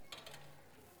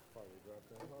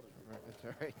All right, that's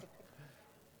all right.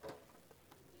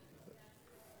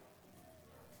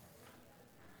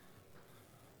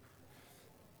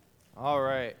 All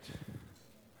right.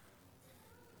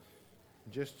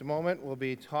 In just a moment, we'll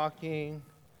be talking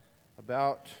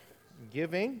about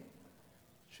giving.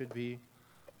 Should be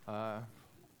a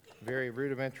very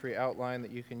rudimentary outline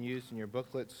that you can use in your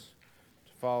booklets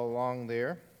to follow along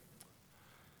there.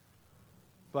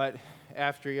 But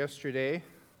after yesterday,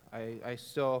 I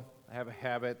still have a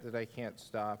habit that I can't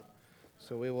stop.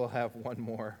 So we will have one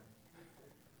more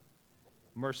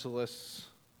merciless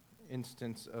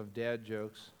instance of dad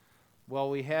jokes. Well,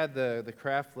 we had the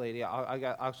craft lady.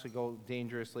 I actually go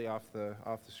dangerously off the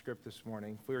script this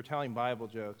morning. If we were telling Bible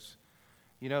jokes,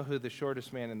 you know who the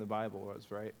shortest man in the Bible was,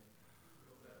 right?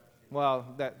 Well,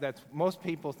 that's most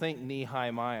people think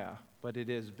Nehemiah, but it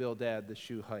is Bildad the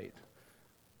Shuhite.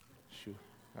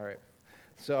 All right.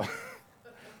 So,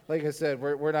 like I said,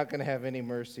 we're not going to have any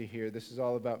mercy here. This is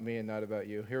all about me and not about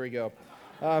you. Here we go.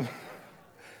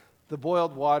 The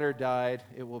boiled water died.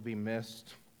 It will be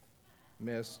missed.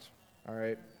 Missed. All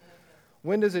right.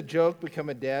 When does a joke become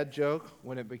a dad joke?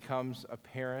 When it becomes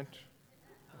apparent.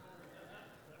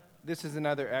 This is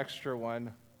another extra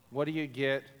one. What do you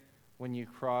get when you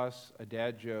cross a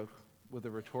dad joke with a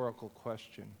rhetorical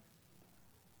question?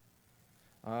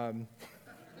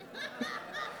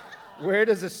 Where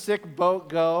does a sick boat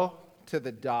go? To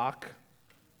the dock.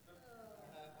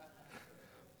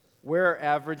 Where are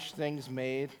average things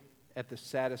made? At the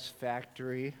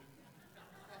Satisfactory.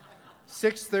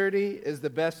 6:30 is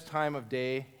the best time of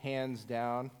day, hands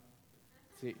down.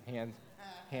 See,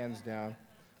 hands down.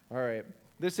 All right.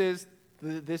 This is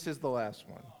the last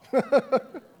one.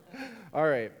 All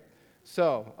right.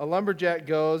 So, a lumberjack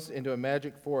goes into a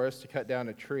magic forest to cut down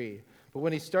a tree. But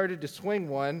when he started to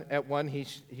swing at one,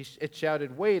 it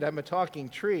shouted, "Wait, I'm a talking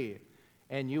tree,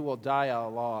 and you will die a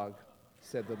log,"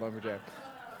 said the lumberjack.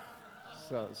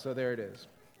 So there it is.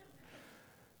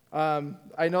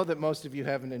 I know that most of you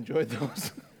haven't enjoyed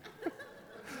those.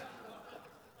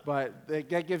 But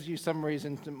that gives you some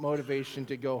motivation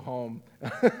to go home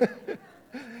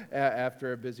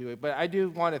after a busy week. But I do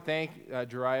want to thank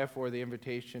Jariah for the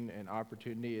invitation and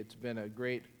opportunity. It's been a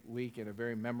great week and a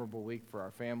very memorable week for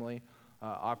our family.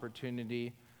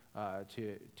 Opportunity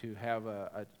to have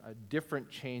a different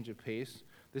change of pace.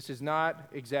 This is not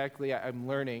exactly, I'm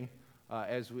learning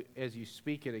as you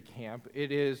speak at a camp,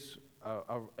 it is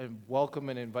a welcome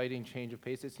and inviting change of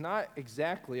pace. It's not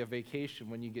exactly a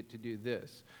vacation when you get to do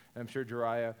this. And I'm sure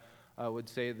Jariah would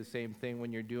say the same thing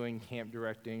when you're doing camp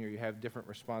directing or you have different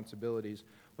responsibilities.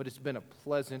 But it's been a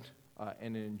pleasant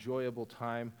and an enjoyable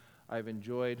time. I've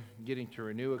enjoyed getting to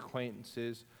renew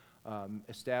acquaintances,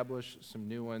 establish some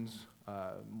new ones,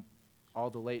 all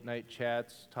the late night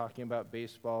chats talking about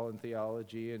baseball and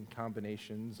theology and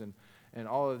combinations and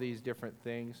all of these different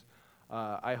things.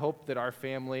 I hope that our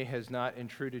family has not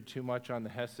intruded too much on the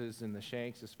Hesses and the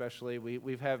Shanks, especially.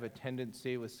 We've have a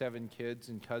tendency with 7 kids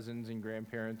and cousins and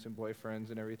grandparents and boyfriends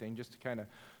and everything just to kind of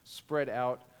spread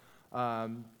out.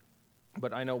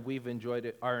 But I know we've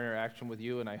enjoyed our interaction with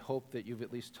you, and I hope that you've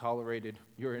at least tolerated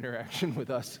your interaction with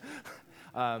us.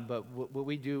 But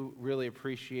we do really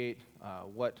appreciate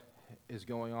what is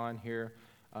going on here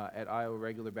at Iowa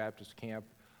Regular Baptist Camp.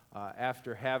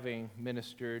 After having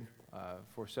ministered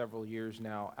for several years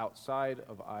now outside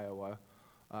of Iowa,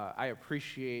 I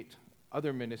appreciate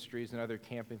other ministries and other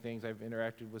camping things. I've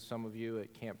interacted with some of you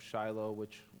at Camp Shiloh,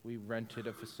 which we rented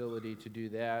a facility to do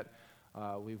that.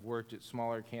 We've worked at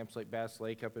smaller camps like Bass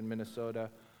Lake up in Minnesota.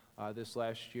 This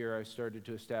last year, I started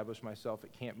to establish myself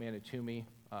at Camp Manitoumi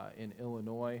in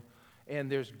Illinois. And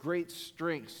there's great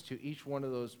strengths to each one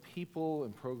of those people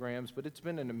and programs, but it's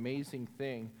been an amazing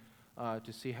thing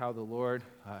to see how the Lord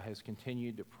has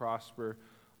continued to prosper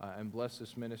and bless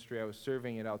this ministry. I was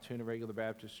serving at Altoona Regular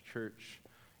Baptist Church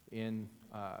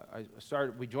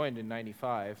we joined in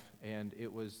 95, and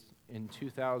it was in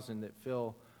 2000 that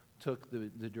Phil took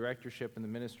the directorship in the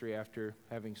ministry after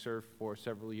having served for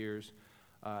several years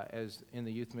as in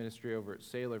the youth ministry over at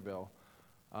Saylorville.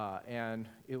 And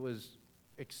it was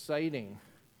exciting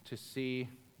to see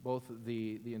both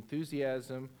the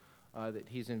enthusiasm that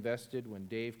he's invested when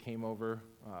Dave came over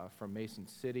from Mason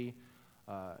City,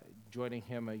 joining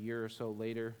him a year or so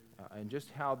later, and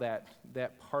just how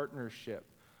that partnership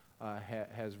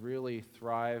has really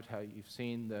thrived, how you've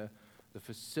seen the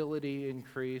facility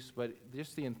increase, but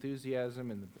just the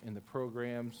enthusiasm in the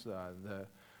programs,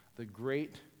 the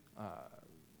great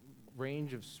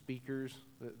range of speakers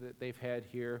that they've had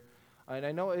here. And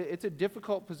I know it's a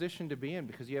difficult position to be in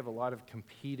because you have a lot of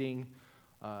competing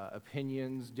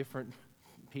opinions, different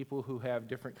people who have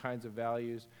different kinds of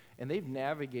values, and they've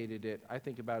navigated it, I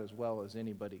think, about as well as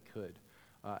anybody could.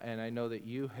 And I know that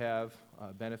you have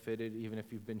benefited, even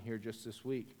if you've been here just this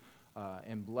week,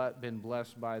 and been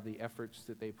blessed by the efforts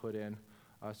that they put in.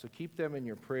 So keep them in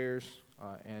your prayers,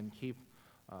 and keep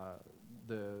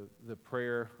the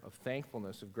prayer of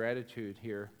thankfulness, of gratitude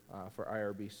here for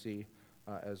IRBC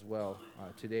as well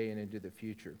today and into the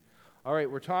future. All right,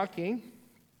 we're talking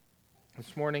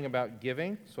this morning about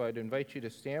giving, so I'd invite you to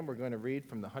stand. We're going to read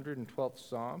from the 112th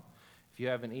Psalm. If you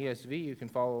have an ESV, you can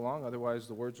follow along. Otherwise,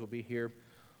 the words will be here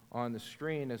on the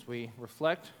screen as we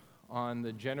reflect on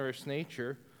the generous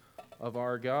nature of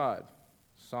our God.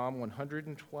 Psalm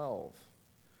 112.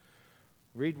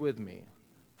 Read with me.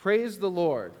 Praise the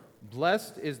Lord.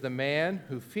 Blessed is the man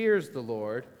who fears the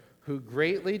Lord, who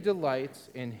greatly delights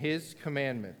in his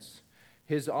commandments.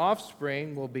 His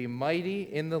offspring will be mighty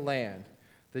in the land.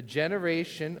 The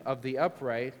generation of the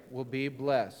upright will be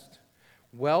blessed.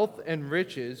 Wealth and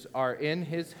riches are in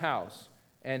his house,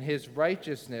 and his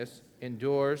righteousness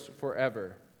endures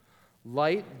forever.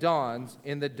 Light dawns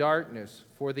in the darkness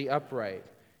for the upright.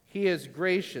 He is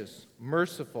gracious,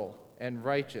 merciful, and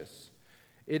righteous.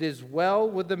 It is well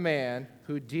with the man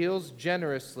who deals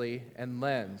generously and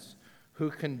lends, who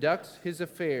conducts his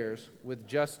affairs with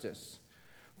justice.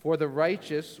 For the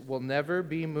righteous will never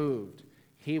be moved.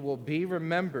 He will be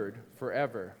remembered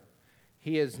forever.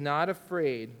 He is not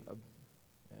afraid of...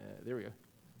 There we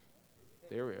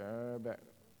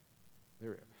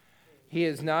go. He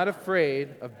is not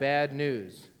afraid of bad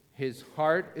news. His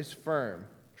heart is firm,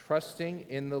 trusting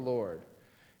in the Lord.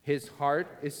 His heart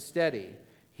is steady.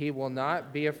 He will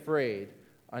not be afraid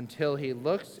until he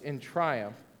looks in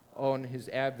triumph on his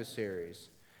adversaries.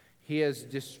 He has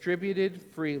distributed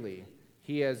freely.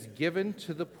 He has given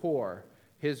to the poor.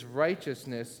 His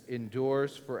righteousness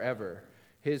endures forever.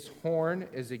 His horn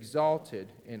is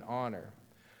exalted in honor.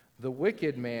 The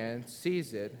wicked man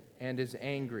sees it and is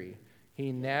angry.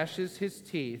 He gnashes his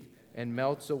teeth and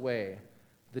melts away.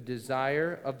 The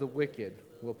desire of the wicked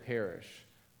will perish.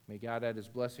 May God add his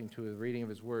blessing to the reading of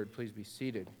his word. Please be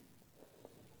seated.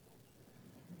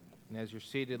 And as you're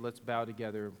seated, let's bow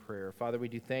together in prayer. Father, we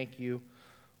do thank you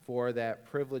for that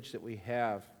privilege that we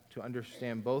have to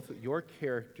understand both your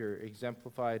character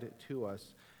exemplified to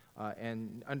us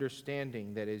and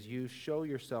understanding that as you show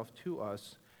yourself to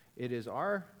us, it is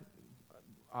our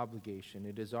obligation,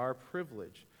 it is our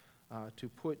privilege to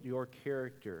put your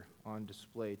character on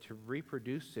display, to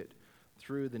reproduce it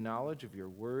through the knowledge of your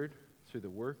word, through the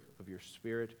work of your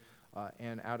Spirit,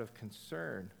 and out of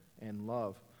concern and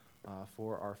love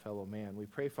for our fellow man. We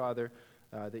pray, Father,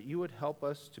 that you would help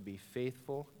us to be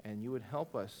faithful, and you would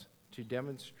help us to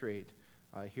demonstrate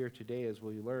here today, as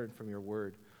we learn from your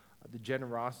word, the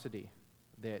generosity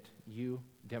that you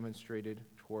demonstrated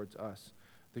towards us,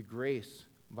 the grace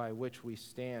by which we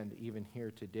stand even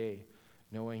here today,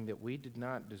 knowing that we did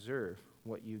not deserve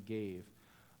what you gave.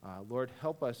 Lord,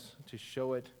 help us to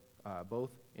show it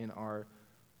both in our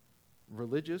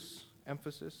religious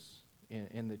emphasis,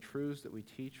 in the truths that we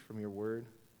teach from your word,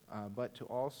 but to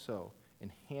also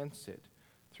enhance it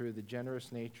through the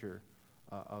generous nature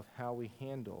of how we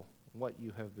handle what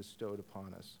you have bestowed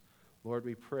upon us. Lord,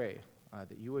 we pray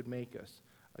that you would make us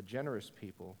a generous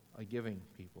people, a giving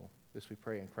people. This we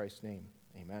pray in Christ's name.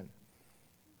 Amen.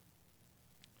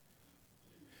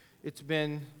 It's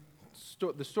been,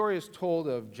 the story is told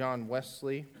of John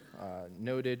Wesley,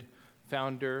 noted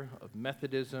founder of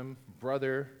Methodism,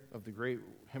 brother of the great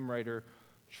hymn writer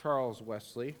Charles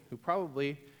Wesley, who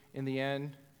probably in the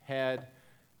end had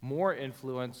more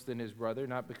influence than his brother,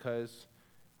 not because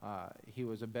he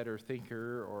was a better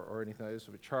thinker or anything like this,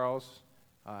 but Charles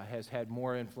has had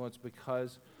more influence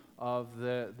because of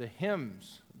the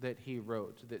hymns that he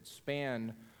wrote that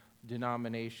span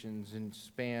denominations and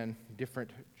span different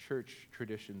church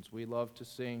traditions. We love to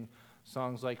sing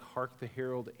songs like "Hark the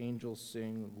Herald Angels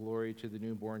Sing, Glory to the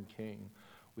Newborn King."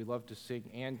 We love to sing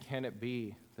 "And Can It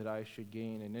Be That I Should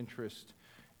Gain an Interest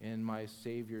in My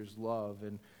Savior's Love?"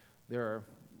 And there are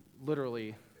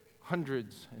literally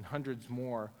hundreds and hundreds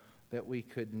more that we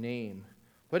could name.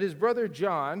 But his brother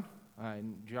John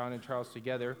and Charles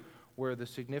together were the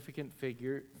significant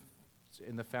figure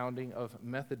in the founding of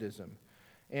Methodism.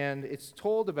 And it's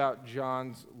told about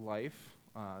John's life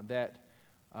that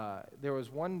there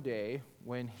was one day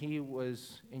when he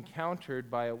was encountered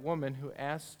by a woman who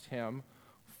asked him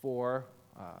for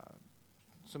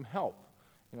some help,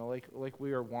 like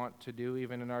we are wont to do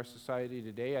even in our society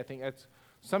today. I think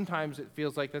sometimes it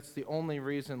feels like that's the only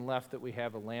reason left that we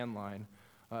have a landline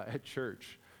at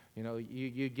church.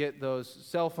 You get those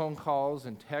cell phone calls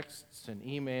and texts and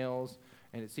emails,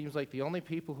 And it seems like the only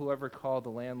people who ever call the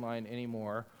landline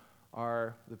anymore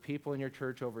are the people in your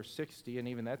church over 60, and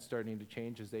even that's starting to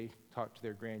change as they talk to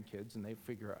their grandkids and they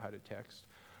figure out how to text.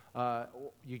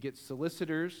 You get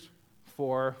solicitors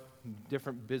for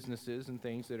different businesses and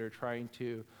things that are trying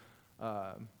to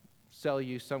sell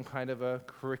you some kind of a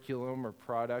curriculum or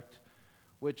product,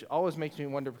 which always makes me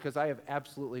wonder, because I have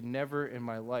absolutely never in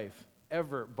my life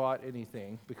ever bought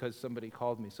anything because somebody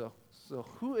called me. So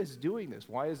who is doing this?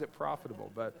 Why is it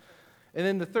profitable? And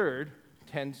then the third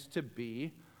tends to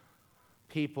be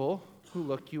people who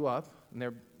look you up, and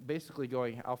they're basically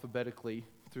going alphabetically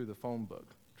through the phone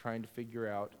book, trying to figure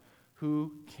out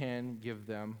who can give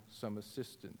them some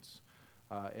assistance.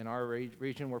 In our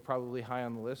region, we're probably high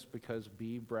on the list because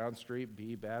B, Brown Street,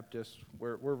 B, Baptist,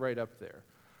 we're right up there.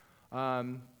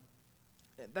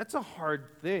 That's a hard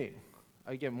thing.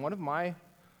 Again,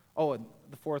 and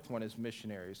the fourth one is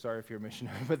missionaries. Sorry if you're a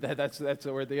missionary, but that's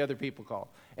where the other people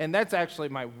call. And that's actually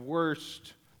my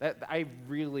worst. I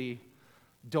really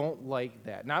don't like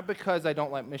that. Not because I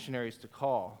don't like missionaries to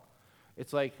call.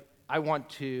 It's like I want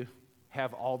to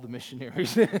have all the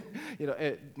missionaries.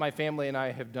 My family and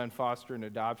I have done foster and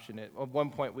adoption. At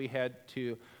one point, we had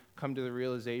to come to the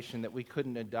realization that we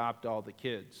couldn't adopt all the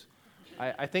kids.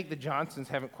 I think the Johnsons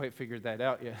haven't quite figured that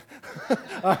out yet.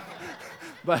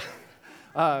 But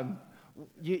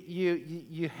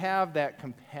you have that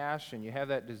compassion, you have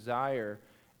that desire,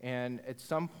 and at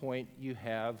some point you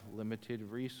have limited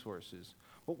resources.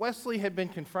 What Wesley had been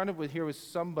confronted with here was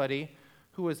somebody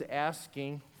who was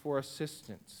asking for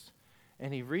assistance.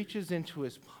 And he reaches into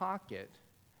his pocket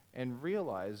and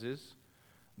realizes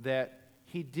that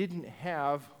he didn't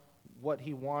have what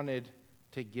he wanted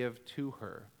to give to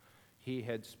her. He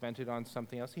had spent it on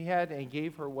something else. He had and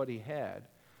gave her what he had.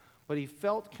 But he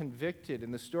felt convicted,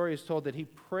 and the story is told that he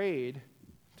prayed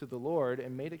to the Lord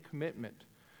and made a commitment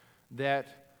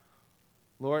that,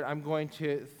 Lord, I'm going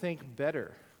to think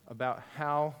better about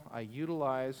how I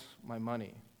utilize my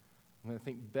money. I'm going to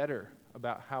think better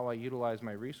about how I utilize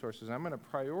my resources. I'm going to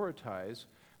prioritize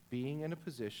being in a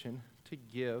position to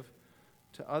give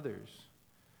to others.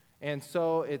 And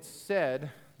so it's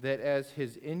said that as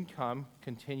his income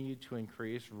continued to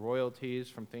increase, royalties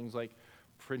from things like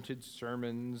printed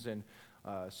sermons and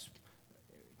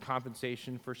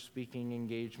compensation for speaking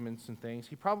engagements and things,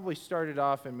 he probably started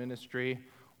off in ministry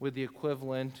with the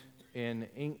equivalent in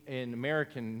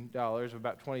American dollars of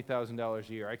about $20,000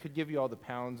 a year. I could give you all the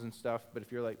pounds and stuff, but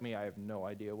if you're like me, I have no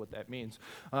idea what that means.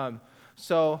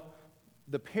 So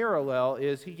the parallel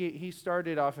is he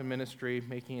started off in ministry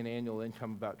making an annual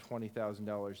income of about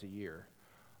 $20,000 a year.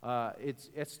 It's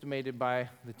estimated by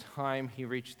the time he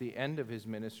reached the end of his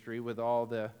ministry, with all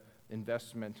the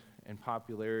investment and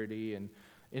popularity and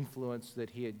influence that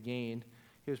he had gained,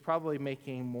 he was probably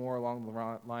making more along the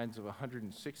lines of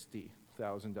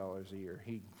 $160,000 a year.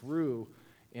 He grew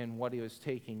in what he was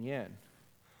taking in.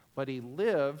 But he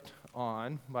lived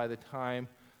on, by the time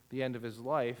the end of his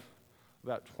life,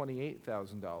 about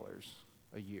 $28,000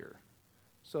 a year.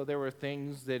 So there were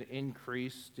things that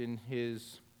increased in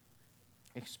his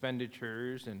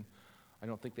expenditures, and I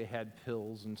don't think they had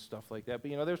pills and stuff like that.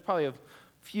 But, there's probably a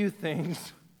few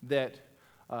things that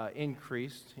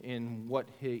increased in what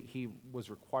he was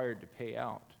required to pay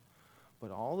out.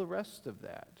 But all the rest of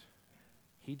that,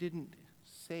 he didn't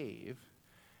save.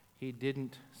 He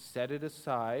didn't set it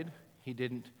aside. He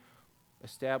didn't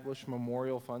establish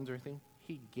memorial funds or anything.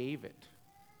 He gave it.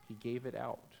 He gave it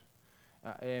out.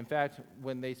 In fact,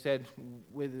 when they said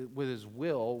with his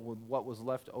will, with what was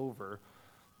left over,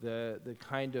 the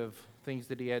kind of things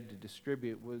that he had to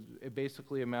distribute, it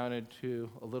basically amounted to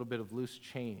a little bit of loose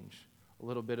change, a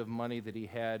little bit of money that he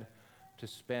had to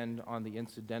spend on the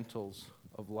incidentals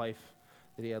of life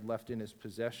that he had left in his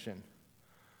possession.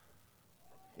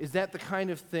 Is that the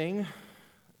kind of thing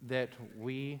that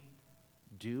we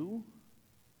do?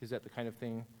 Is that the kind of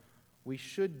thing we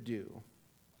should do?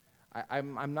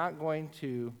 I'm not going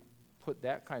to put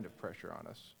that kind of pressure on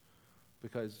us,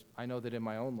 because I know that in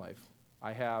my own life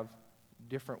I have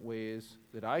different ways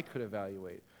that I could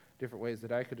evaluate, different ways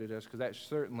that I could adjust, because that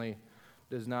certainly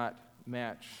does not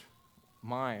match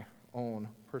my own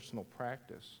personal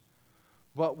practice.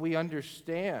 But we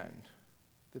understand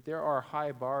that there are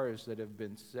high bars that have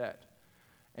been set.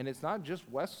 And it's not just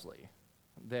Wesley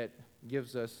that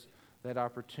gives us that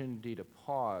opportunity to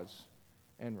pause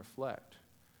and reflect.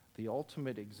 The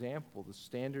ultimate example, the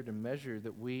standard and measure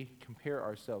that we compare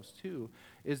ourselves to,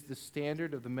 is the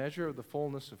standard of the measure of the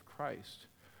fullness of Christ,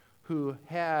 who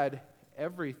had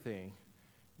everything,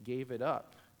 gave it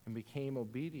up, and became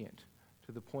obedient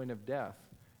to the point of death,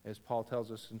 as Paul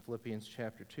tells us in Philippians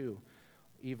chapter 2,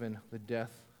 even the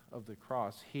death of the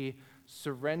cross. He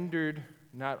surrendered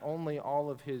not only all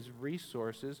of his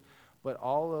resources, but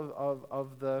all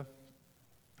of the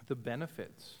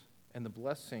benefits and the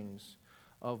blessings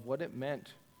of what it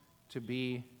meant to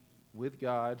be with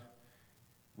God,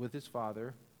 with his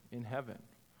Father in heaven.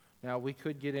 Now, we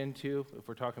could get into, if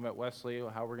we're talking about Wesley,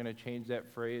 how we're going to change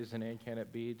that phrase, and can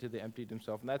it be, to the emptied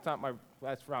himself. And that's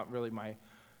not really my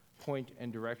point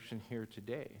and direction here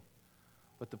today.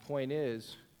 But the point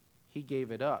is, he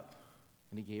gave it up,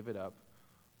 and he gave it up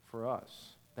for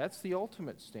us. That's the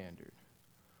ultimate standard.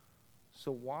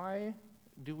 So why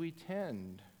do we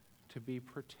tend to be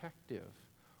protective?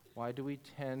 Why do we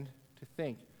tend to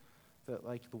think that,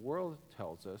 like the world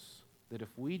tells us, that if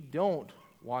we don't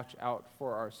watch out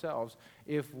for ourselves,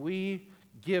 if we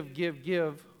give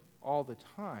all the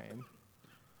time,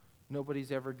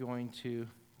 nobody's ever going to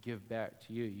give back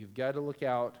to you? You've got to look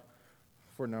out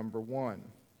for number one.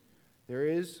 There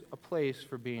is a place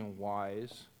for being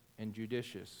wise and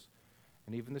judicious.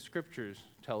 And even the scriptures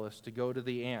tell us to go to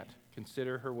the ant,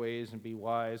 consider her ways and be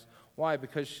wise. Why?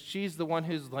 Because she's the one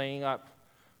who's laying up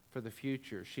for the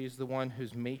future. She's the one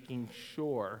who's making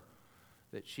sure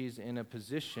that she's in a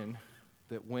position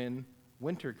that when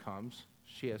winter comes,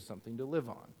 she has something to live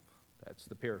on. That's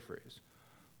the paraphrase.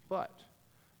 But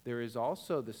there is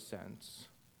also the sense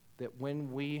that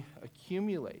when we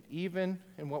accumulate, even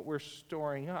in what we're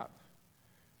storing up,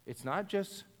 it's not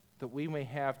just that we may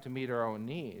have to meet our own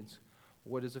needs.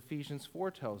 What does Ephesians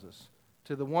 4 tells us?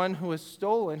 To the one who has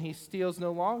stolen, he steals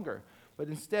no longer, but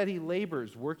instead he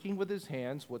labors, working with his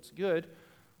hands what's good,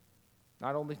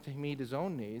 not only to meet his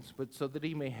own needs, but so that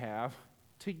he may have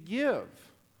to give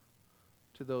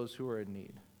to those who are in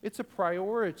need. It's a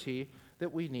priority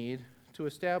that we need to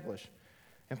establish.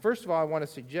 And first of all, I want to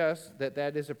suggest that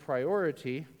that is a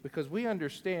priority because we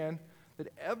understand that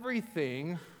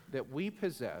everything that we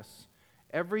possess,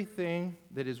 everything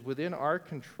that is within our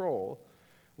control,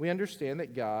 we understand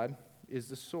that God is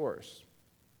the source.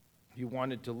 If you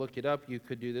wanted to look it up, you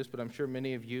could do this, but I'm sure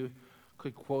many of you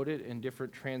could quote it in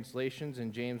different translations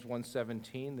in James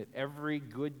 1:17, that every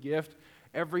good gift,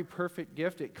 every perfect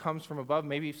gift, it comes from above.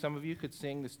 Maybe some of you could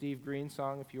sing the Steve Green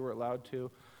song if you were allowed to.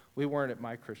 We weren't at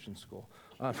my Christian school.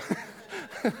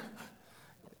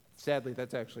 Sadly,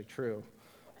 that's actually true.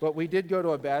 But we did go to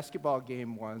a basketball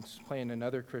game once, playing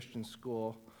another Christian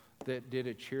school, that did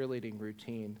a cheerleading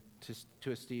routine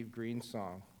to a Steve Green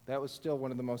song. That was still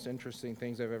one of the most interesting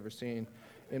things I've ever seen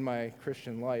in my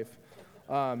Christian life.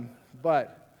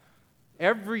 But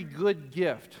every good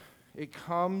gift, it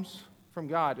comes from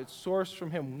God. It's sourced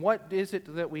from him. What is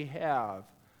it that we have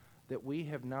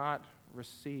not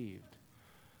received?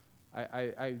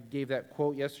 I gave that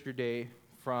quote yesterday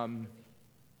from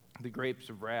The Grapes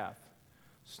of Wrath.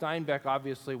 Steinbeck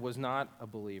obviously was not a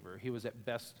believer. He was at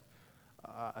best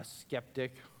a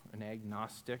skeptic, an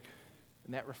agnostic,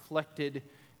 and that reflected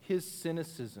his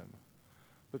cynicism.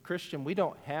 But Christian, we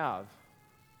don't have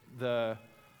the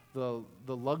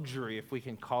luxury, if we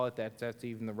can call it that, if that's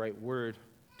even the right word,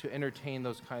 to entertain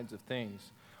those kinds of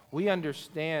things. We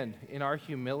understand in our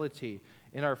humility,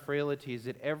 in our frailties,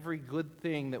 that every good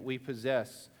thing that we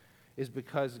possess is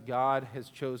because God has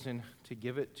chosen to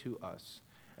give it to us.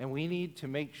 And we need to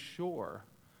make sure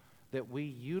that we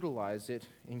utilize it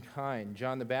in kind.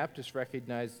 John the Baptist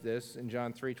recognized this in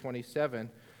John 3:27,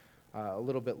 a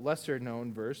little bit lesser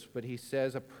known verse, but he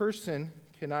says, a person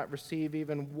cannot receive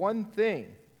even one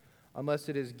thing unless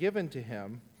it is given to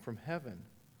him from heaven.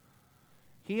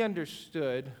 He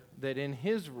understood that in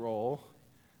his role,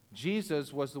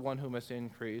 Jesus was the one who must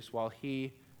increase while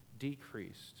he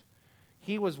decreased.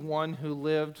 He was one who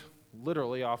lived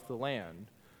literally off the land,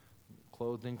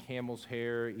 clothed in camel's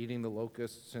hair, eating the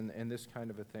locusts, and this kind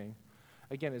of a thing.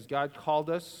 Again, has God called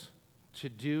us to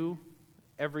do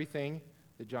everything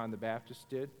that John the Baptist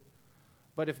did?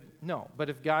 But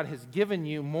if God has given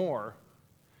you more,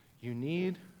 you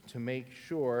need to make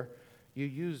sure you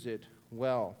use it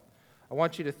well. I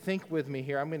want you to think with me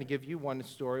here. I'm going to give you one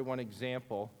story, one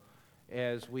example,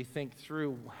 as we think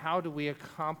through how do we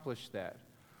accomplish that.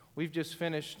 We've just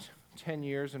finished 10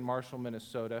 years in Marshall,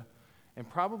 Minnesota, and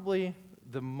probably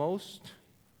the most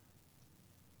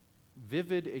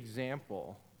vivid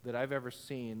example that I've ever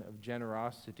seen of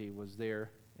generosity was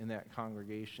there in that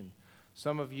congregation.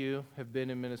 Some of you have been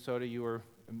in Minnesota. You were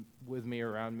with me,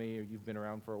 around me, or you've been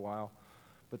around for a while.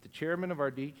 But the chairman of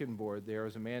our deacon board there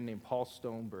was a man named Paul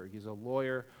Stoneberg. He's a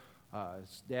lawyer.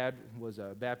 His dad was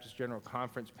a Baptist General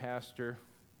Conference pastor.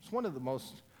 He's one of the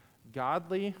most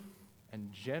godly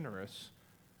and generous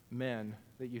men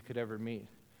that you could ever meet.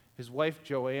 His wife,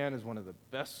 Joanne, is one of the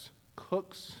best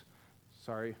cooks,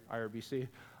 sorry, IRBC,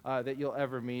 that you'll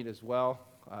ever meet as well.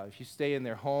 If you stay in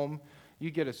their home, you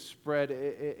get a spread.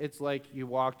 It's like you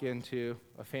walk into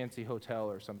a fancy hotel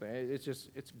or something.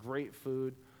 It's great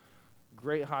food,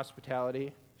 great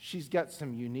hospitality. She's got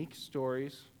some unique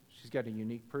stories. She's got a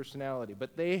unique personality.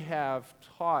 But they have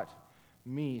taught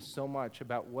me so much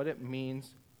about what it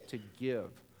means to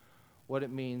give, what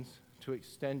it means to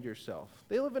extend yourself.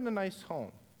 They live in a nice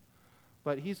home,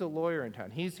 but he's a lawyer in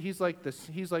town. He's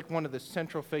like one of the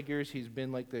central figures. He's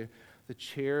been like the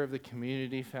chair of the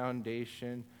community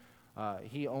foundation.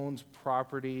 He owns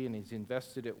property and he's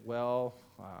invested it well.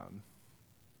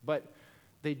 But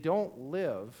they don't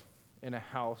live in a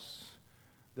house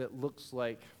that looks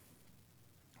like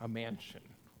a mansion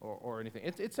or anything.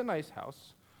 It's a nice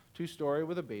house, 2-story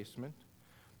with a basement,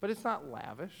 but it's not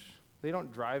lavish. They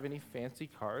don't drive any fancy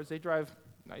cars. They drive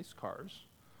nice cars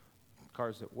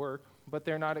that work, but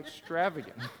they're not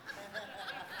extravagant.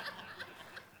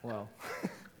 Well,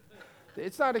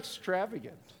 it's not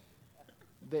extravagant.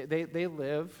 They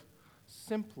live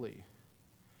simply,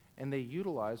 and they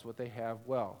utilize what they have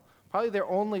well. Probably their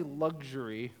only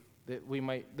luxury that we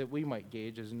might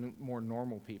gauge as more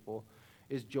normal people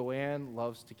is Joanne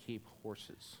loves to keep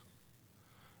horses.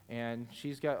 And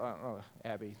she's got,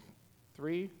 Abby,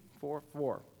 3,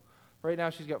 4. Right now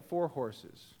she's got 4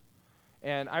 horses.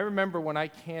 And I remember when I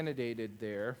candidated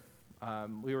there,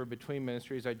 we were between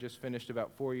ministries. I just finished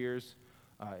about 4 years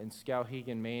in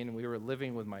Skowhegan, Maine, and we were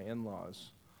living with my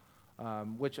in-laws,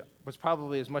 which was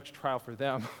probably as much trial for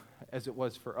them as it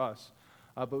was for us.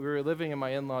 But we were living in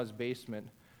my in-laws' basement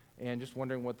and just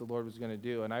wondering what the Lord was going to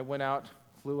do. And I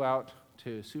flew out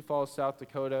to Sioux Falls, South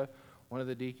Dakota. One of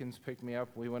the deacons picked me up.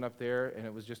 We went up there, and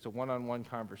it was just a one-on-one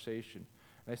conversation.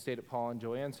 And I stayed at Paul and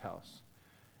Joanne's house.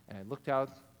 And I looked out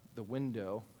the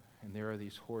window, and there are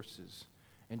these horses.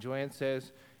 And Joanne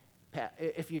says, Pat,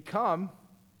 if you come,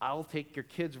 I'll take your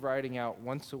kids riding out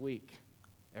once a week,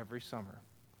 every summer,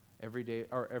 every day,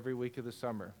 or every week of the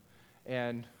summer.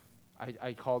 And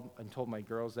I called and told my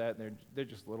girls that, and they're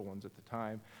just little ones at the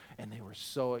time, and they were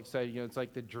so excited. It's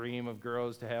like the dream of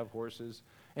girls to have horses.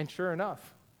 And sure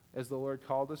enough, as the Lord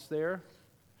called us there,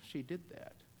 she did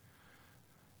that.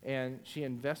 And she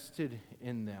invested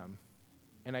in them.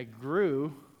 And I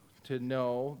grew to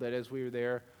know that as we were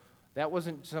there, that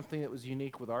wasn't something that was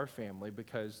unique with our family,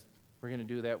 because we're going to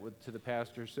do that to the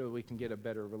pastor so we can get a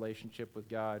better relationship with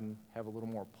God and have a little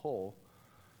more pull.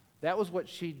 That was what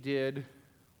she did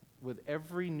with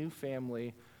every new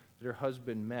family that her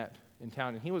husband met in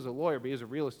town. And he was a lawyer, but he was a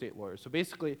real estate lawyer. So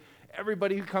basically,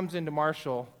 everybody who comes into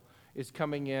Marshall is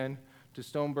coming in to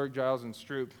Stoneberg, Giles, and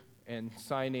Stroop and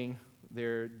signing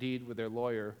their deed with their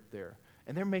lawyer there.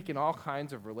 And they're making all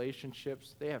kinds of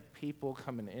relationships. They have people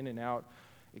coming in and out,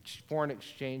 foreign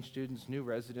exchange students, new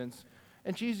residents.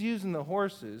 And she's using the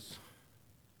horses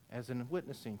as a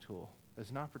witnessing tool,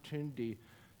 as an opportunity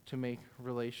to make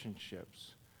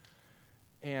relationships.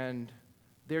 And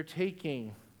they're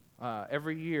taking,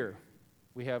 every year,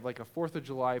 we have like a 4th of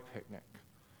July picnic.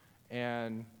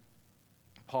 And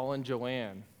Paul and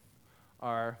Joanne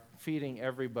are feeding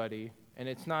everybody, and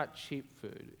it's not cheap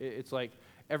food. It's like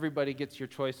everybody gets your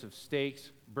choice of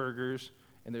steaks, burgers,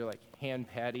 and they're like hand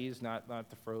patties, not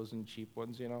the frozen cheap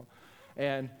ones,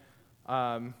 And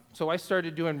so I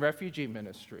started doing refugee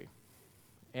ministry.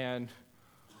 And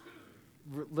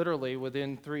literally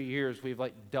within 3 years, we've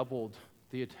like doubled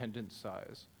the attendance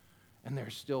size. And they're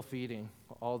still feeding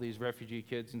all these refugee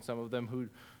kids, and some of them who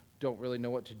don't really know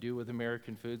what to do with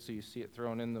American food, so you see it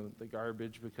thrown in the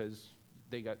garbage because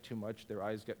they got too much, their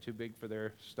eyes got too big for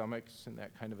their stomachs and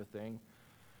that kind of a thing.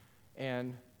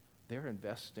 And they're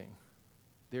investing.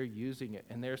 They're using it,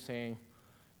 and they're saying,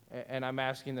 and I'm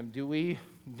asking them,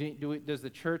 does the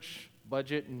church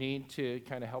budget need to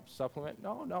kind of help supplement?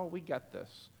 No, we got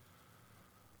this.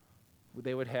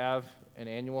 They would have an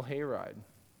annual hayride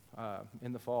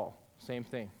in the fall. Same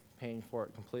thing, paying for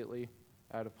it completely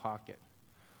out of pocket.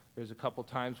 There's a couple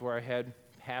times where I had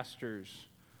pastors,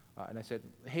 and I said,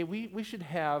 hey, we should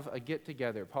have a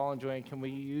get-together. Paul and Joanne, can we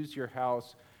use your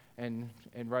house and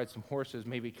ride some horses,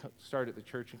 maybe start at the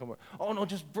church and come over? Oh, no,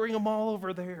 just bring them all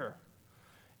over there.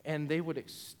 And they would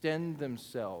extend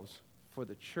themselves for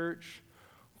the church,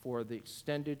 for the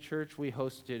extended church. We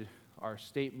hosted our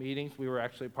state meetings. We were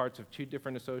actually parts of 2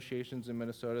 different associations in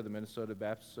Minnesota, the Minnesota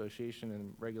Baptist Association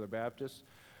and Regular Baptists.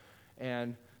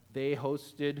 And they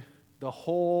hosted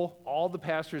all the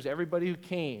pastors, everybody who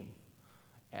came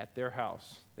at their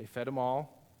house. They fed them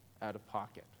all out of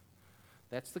pocket.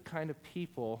 That's the kind of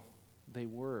people they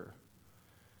were.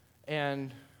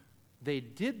 And they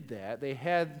did that.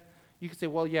 You could say,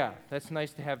 well, yeah, that's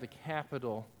nice to have the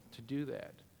capital to do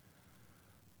that.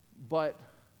 But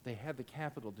they had the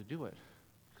capital to do it.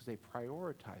 because they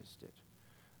prioritized it.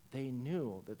 They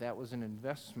knew that that was an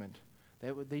investment.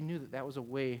 They knew that that was a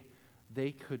way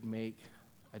they could make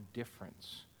a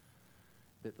difference,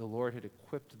 that the Lord had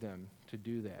equipped them to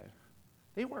do that.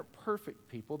 They weren't perfect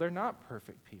people. They're not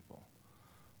perfect people.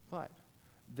 But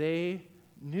they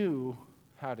knew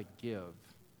how to give.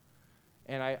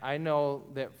 And I know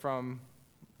that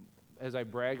as I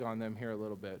brag on them here a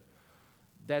little bit,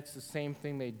 that's the same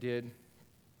thing they did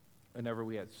whenever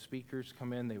we had speakers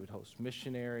come in. They would host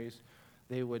missionaries.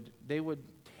 They would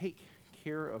take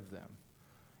care of them.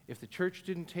 If the church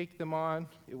didn't take them on,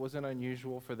 it wasn't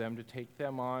unusual for them to take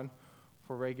them on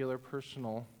for regular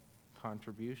personal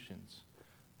contributions.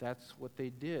 That's what they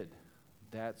did.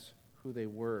 That's who they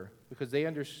were. Because they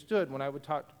understood when I would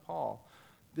talk to Paul,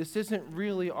 this isn't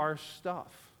really our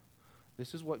stuff.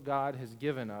 This is what God has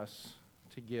given us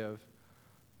to give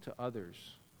to others.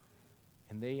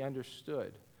 And they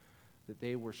understood that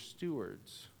they were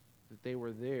stewards, that they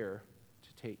were there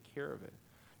to take care of it.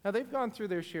 Now, they've gone through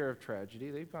their share of tragedy.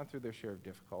 They've gone through their share of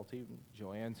difficulty.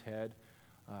 Joanne's had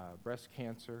breast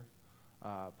cancer.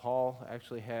 Paul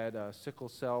actually had sickle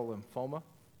cell lymphoma.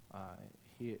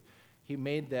 He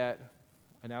made that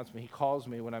announcement. He calls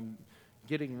me when I'm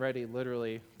getting ready,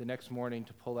 literally, the next morning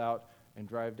to pull out and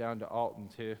drive down to Alton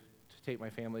to take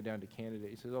my family down to Canada.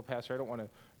 He says, "Oh, Pastor, I don't want to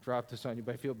drop this on you,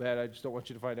 but I feel bad. I just don't want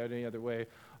you to find out any other way.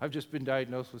 I've just been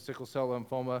diagnosed with sickle cell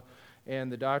lymphoma,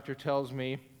 and the doctor tells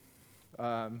me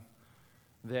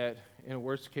that in a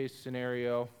worst-case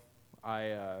scenario,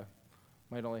 I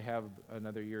might only have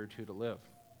another year or two to live."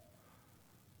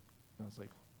 And I was like,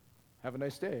 have a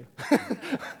nice day.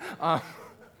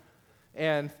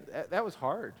 And that was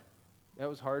hard. That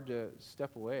was hard to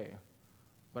step away.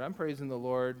 But I'm praising the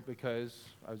Lord because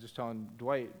I was just telling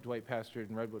Dwight pastored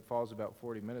in Redwood Falls about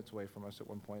 40 minutes away from us at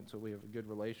one point, so we have a good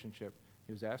relationship.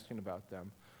 He was asking about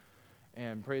them.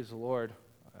 And praise the Lord,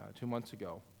 2 months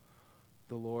ago,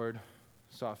 the Lord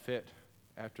saw fit,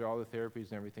 after all the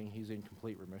therapies and everything, he's in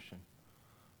complete remission.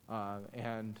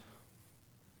 And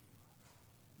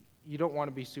you don't want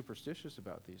to be superstitious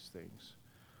about these things.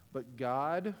 But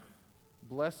God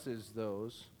blesses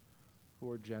those who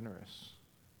are generous.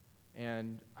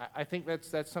 And I think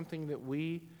that's something that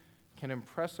we can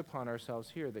impress upon ourselves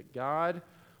here, that God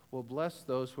will bless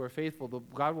those who are faithful.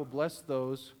 God will bless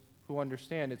those who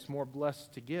understand it's more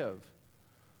blessed to give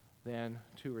than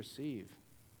to receive.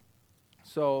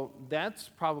 So that's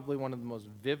probably one of the most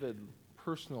vivid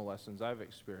personal lessons I've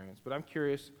experienced. But I'm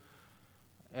curious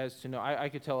as to know, I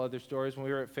could tell other stories when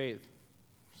we were at Faith.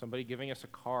 Somebody giving us a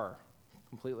car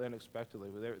completely unexpectedly.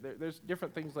 There's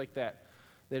different things like that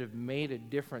have made a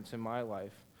difference in my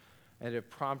life and have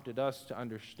prompted us to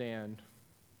understand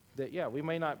that, yeah, we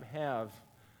may not have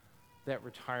that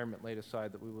retirement laid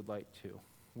aside that we would like to.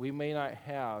 We may not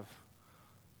have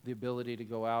the ability to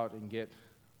go out and get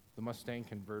the Mustang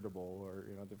convertible or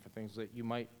different things that you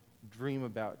might dream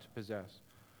about to possess.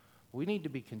 We need to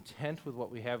be content with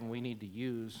what we have, and we need to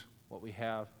use what we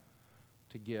have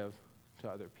to give to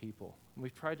other people. And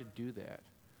we've tried to do that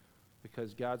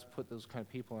because God's put those kind of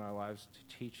people in our lives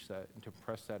to teach that and to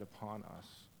impress that upon us,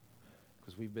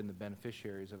 because we've been the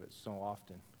beneficiaries of it so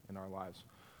often in our lives.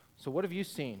 So what have you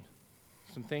seen?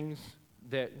 Some things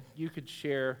that you could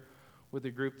share with the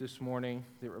group this morning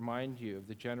that remind you of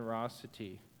the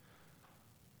generosity.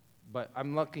 But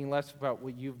I'm looking less about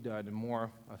what you've done and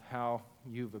more of how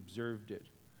you've observed it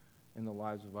in the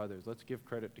lives of others. Let's give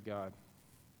credit to God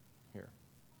here.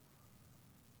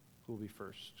 Who will be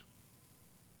first?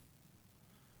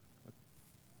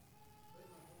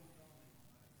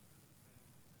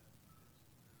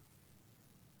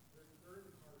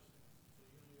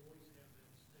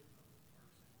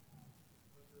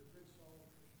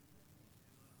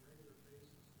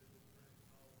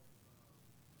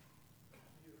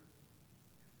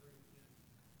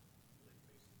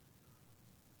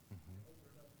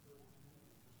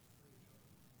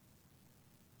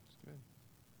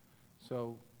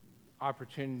 So,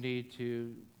 opportunity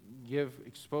to give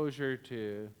exposure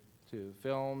to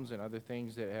films and other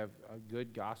things that have a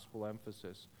good gospel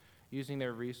emphasis, using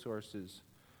their resources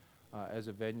as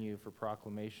a venue for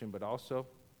proclamation, but also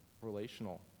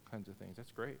relational kinds of things.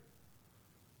 That's great.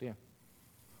 Dan.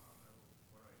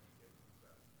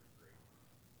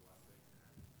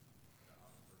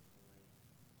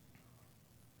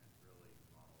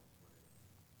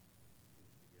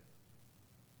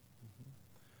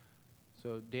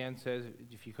 So Dan says,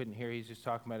 if you couldn't hear, he's just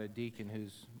talking about a deacon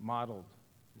who's modeled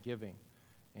giving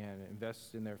and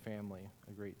invests in their family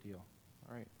a great deal.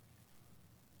 All right.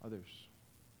 Others.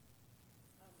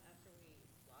 After we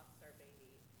lost our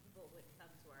baby, people would come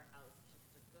to our house just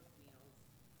to cook meals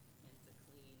and to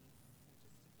clean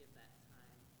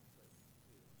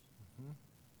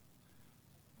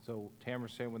So Tamara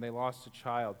was saying when they lost a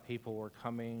child, people were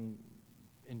coming,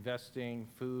 investing,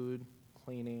 food,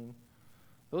 cleaning.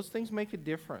 Those things make a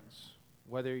difference.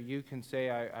 Whether you can say,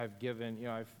 I've given,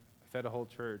 I've fed a whole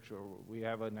church, or we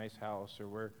have a nice house,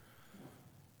 or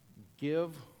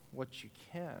give what you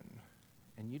can.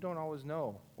 And you don't always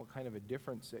know what kind of a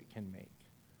difference it can make.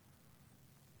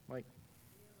 Like,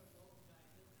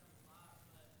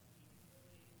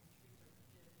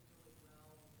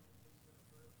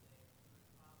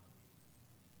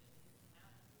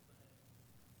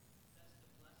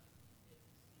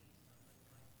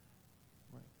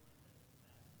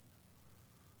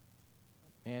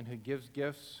 man who gives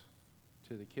gifts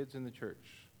to the kids in the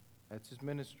church. That's his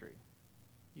ministry.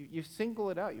 You single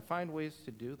it out. You find ways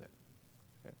to do that.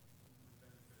 Okay.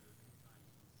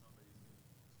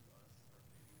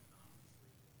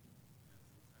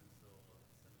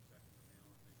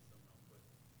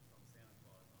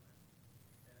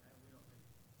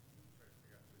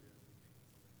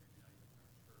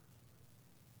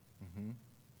 Mhm.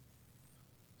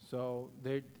 So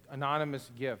they're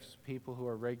anonymous gifts, people who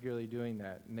are regularly doing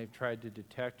that, and they've tried to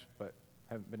detect but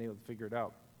haven't been able to figure it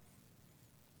out.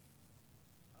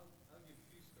 I'll give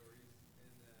two stories,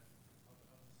 and I'll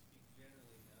just speak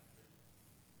generally enough.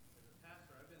 As a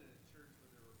pastor, I've been in a church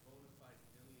where there were bona fide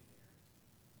millionaires,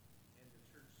 and the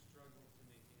church struggled to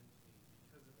make ends meet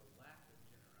because of a lack of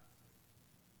generosity.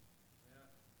 Yeah,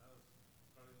 I was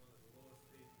probably one of the lowest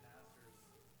paid pastors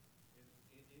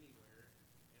in anywhere,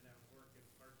 and I was working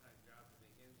part-time jobs to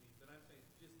make ends meet. But I'm saying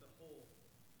just the whole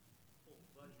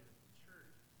budget of the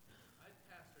church. I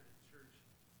pastored a church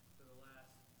for the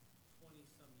last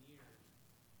 20-some years,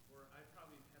 where I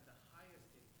probably had the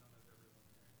highest income of everyone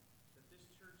there. But this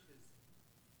church has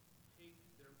paid,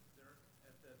 they're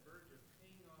at the verge of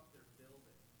paying off their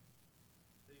building.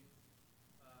 They've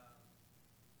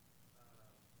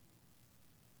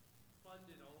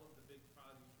funded all of the big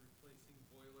projects, replacing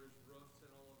boilers, roofs,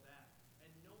 and all of that. And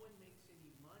no one makes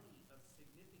any money of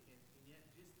significance, and yet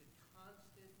just the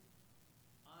constant,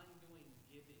 ongoing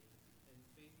giving and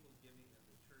faithful giving of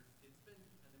the church, it's been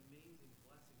an amazing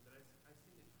blessing. But I've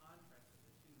seen the contrast of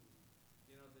the two,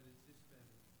 that it's just been,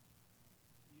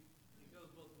 it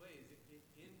goes both ways. It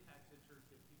impacts the church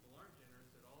if people aren't generous.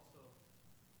 It also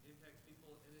impacts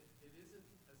people, and it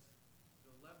isn't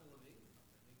the level of income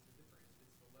that makes a difference.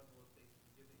 It's the level of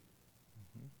faithful giving.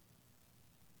 Mhm.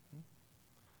 Mhm.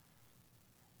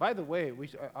 By the way,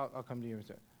 I'll come to you in a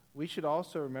second. We should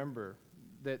also remember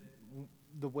that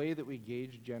the way that we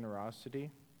gauge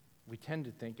generosity, we tend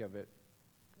to think of it,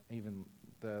 even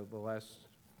the last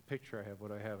picture I have,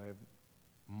 I have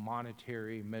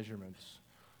monetary measurements.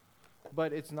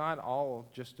 But it's not all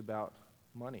just about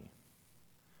money.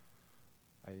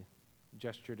 I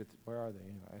gestured at, where are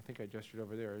they? I think I gestured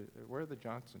over there. Where are the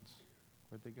Johnsons?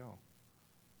 Where'd they go?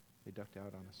 They ducked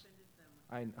out on us.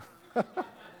 I know.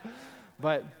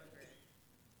 But,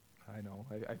 I know,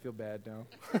 I feel bad now.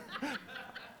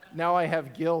 Now I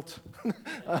have guilt.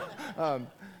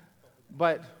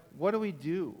 But what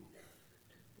do?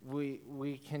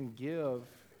 We can give.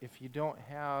 If you don't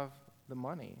have the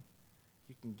money,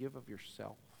 you can give of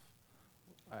yourself.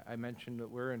 I mentioned that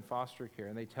we're in foster care,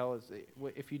 and they tell us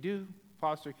if you do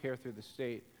foster care through the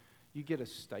state, you get a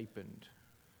stipend.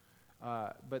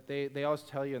 But they always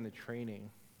tell you in the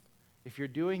training, if you're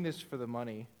doing this for the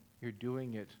money, you're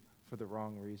doing it for the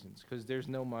wrong reasons, because there's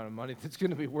no amount of money that's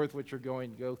going to be worth what you're going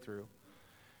to go through.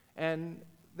 And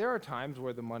there are times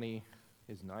where the money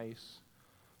is nice,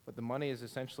 but the money is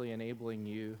essentially enabling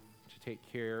you to take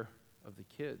care of the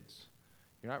kids.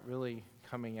 You're not really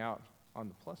coming out on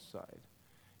the plus side.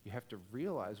 You have to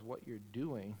realize what you're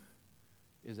doing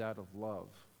is out of love.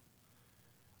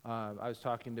 I was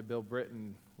talking to Bill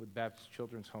Britton with Baptist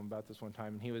Children's Home about this one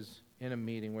time, and he was in a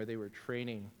meeting where they were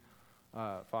training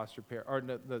foster parents, or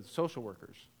the social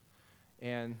workers.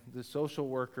 And the social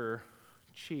worker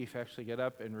chief actually got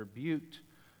up and rebuked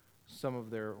some of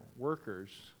their workers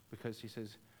because he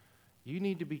says, you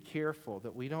need to be careful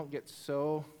that we don't get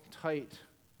so tight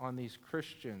on these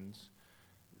Christians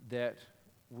that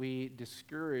we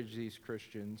discourage these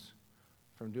Christians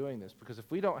from doing this. Because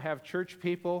if we don't have church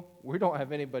people, we don't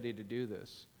have anybody to do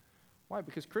this. Why?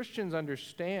 Because Christians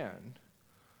understand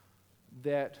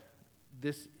that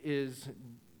this is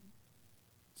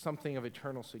something of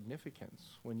eternal significance.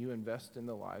 When you invest in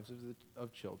the lives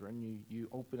of children, you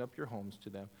open up your homes to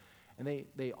them. And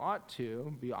they ought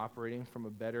to be operating from a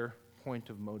better point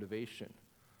of motivation,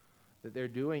 that they're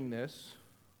doing this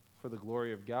for the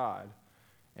glory of God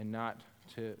and not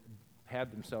to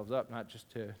pad themselves up, not just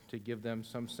to give them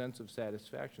some sense of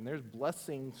satisfaction. There's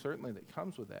blessing certainly that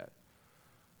comes with that.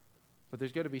 But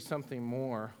there's got to be something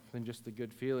more than just the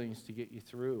good feelings to get you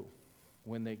through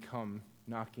when they come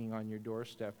knocking on your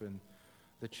doorstep, and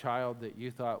the child that you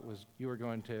thought was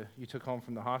you took home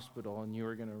from the hospital and you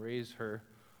were going to raise her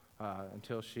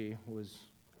until she was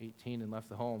 18 and left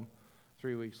the home.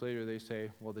 3 weeks later, they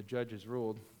say, well, the judge has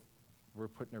ruled we're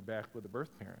putting her back with the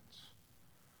birth parents.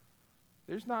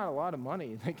 There's not a lot of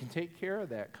money that can take care of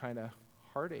that kind of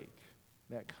heartache,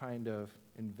 that kind of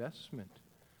investment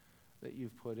that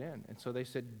you've put in. And so they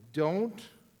said, don't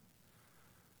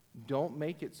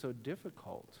make it so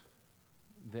difficult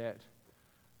that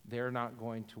they're not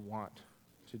going to want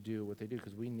to do what they do,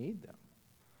 because we need them.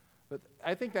 But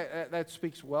I think that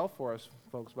speaks well for us,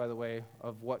 folks, by the way,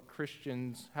 of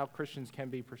how Christians can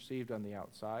be perceived on the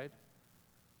outside.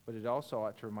 But it also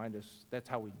ought to remind us that's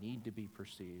how we need to be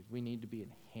perceived. We need to be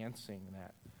enhancing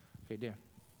that. Okay, Dan.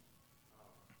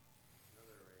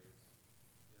 Another way is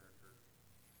in our church,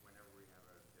 whenever we have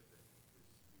a kid that is even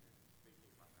thinking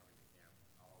about coming to camp,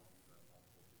 I'll let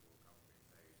multiple people come to me and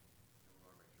say, we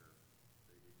want to make sure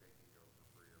they can go for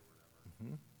free or whatever.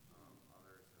 Mm-hmm.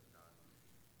 Others have done,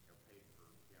 paid for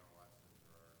piano lessons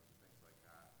or things like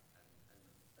that. And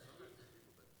sometimes the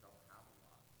people that don't have a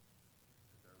lot,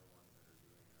 they're the ones that are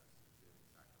doing this and giving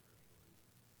sacrificially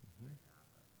to make it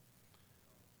happen.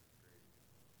 It's great.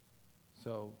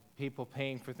 So people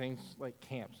paying for things like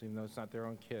camps, even though it's not their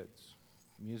own kids,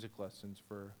 music lessons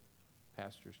for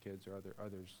pastors' kids or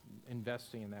others,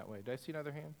 investing in that way. Did I see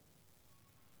another hand?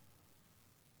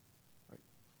 Right.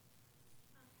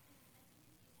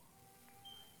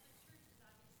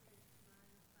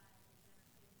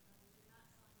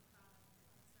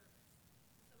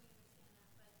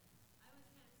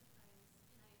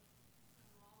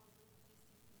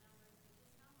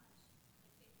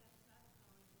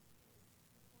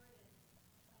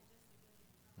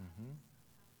 Mm-hmm.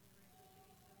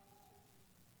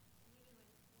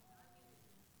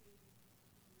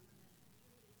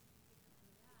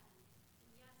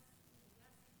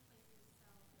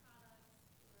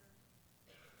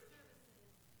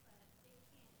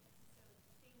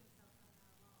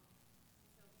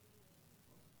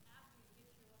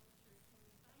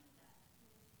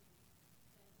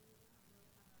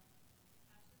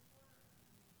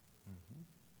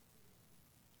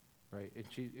 Right. And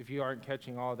if you aren't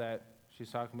catching all that,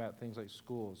 she's talking about things like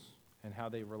schools and how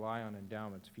they rely on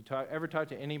endowments. If you ever talk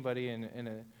to anybody in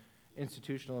an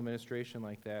institutional administration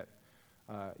like that,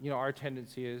 our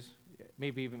tendency is,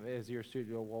 maybe even as your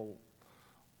student, well,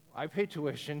 I pay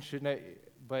tuition, shouldn't I?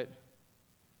 But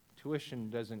tuition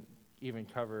doesn't even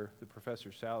cover the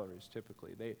professor's salaries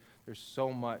typically. There's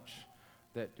so much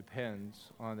that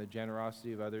depends on the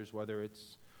generosity of others, whether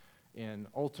it's in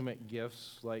ultimate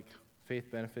gifts like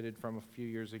Faith benefited from a few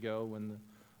years ago when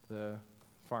the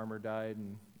farmer died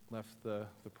and left the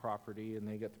property and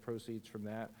they get the proceeds from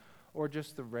that, or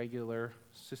just the regular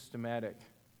systematic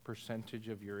percentage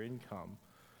of your income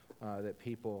that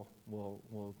people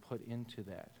will put into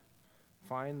that.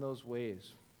 Find those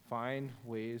ways. Find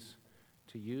ways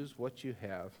to use what you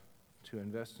have to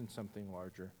invest in something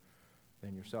larger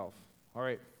than yourself. All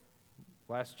right,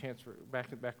 last chance for back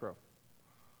row.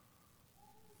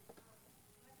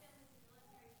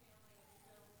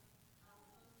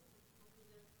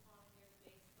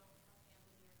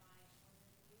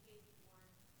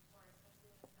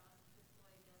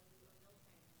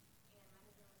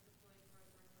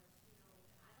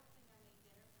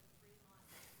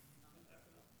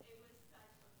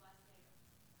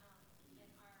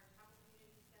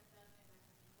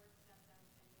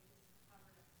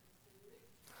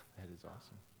 That is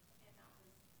awesome.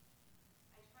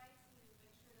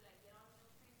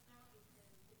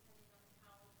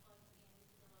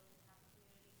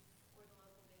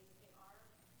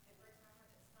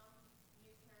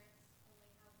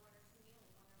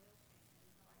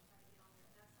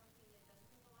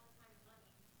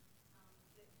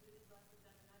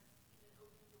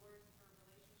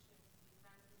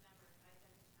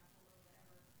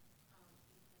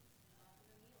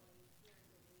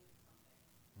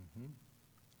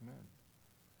 Amen.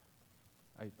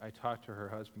 I talked to her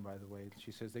husband, by the way.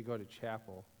 She says they go to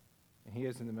chapel, and he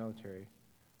is in the military,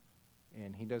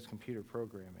 and he does computer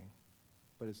programming,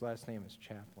 but his last name is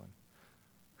Chaplin.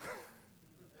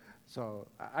 So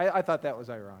I thought that was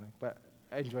ironic, but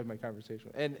I enjoyed my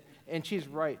conversation. And she's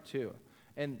right, too.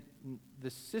 And the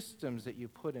systems that you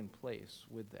put in place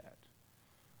with that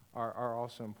are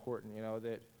also important.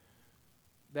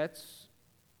 That's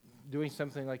doing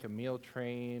something like a meal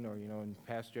train, or, in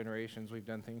past generations, we've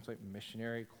done things like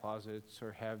missionary closets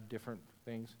or have different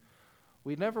things.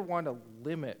 We never want to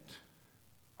limit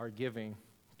our giving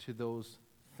to those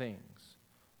things.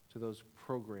 to those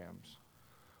programs.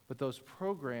 But those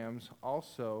programs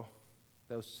also,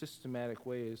 those systematic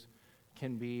ways,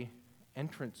 can be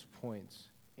entrance points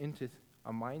into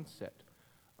a mindset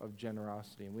of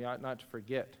generosity. And we ought not to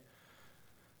forget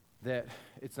that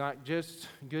it's not just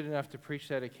good enough to preach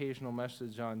that occasional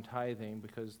message on tithing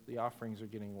because the offerings are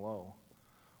getting low.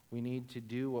 We need to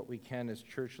do what we can as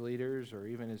church leaders or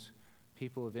even as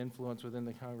people of influence within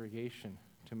the congregation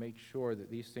to make sure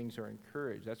that these things are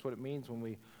encouraged. That's what it means when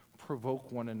we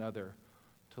provoke one another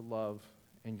to love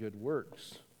and good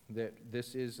works, that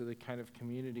this is the kind of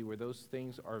community where those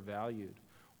things are valued,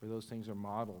 where those things are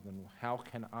modeled. And how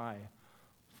can I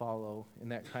follow in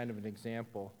that kind of an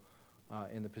example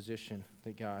in the position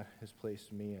that God has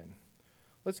placed me in?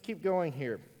 Let's keep going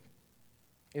here.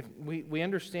 If we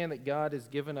understand that God has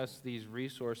given us these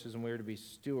resources and we're to be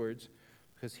stewards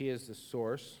because he is the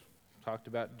source. We've talked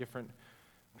about different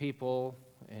people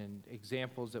and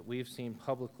examples that we've seen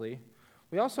publicly.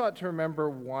 We also ought to remember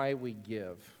why we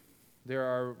give. There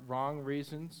are wrong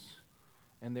reasons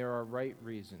and there are right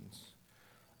reasons.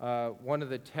 One of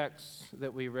the texts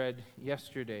that we read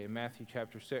yesterday in Matthew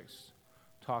chapter 6,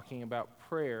 talking about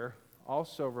prayer,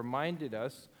 also reminded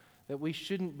us that we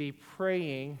shouldn't be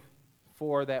praying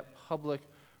for that public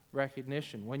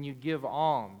recognition. When you give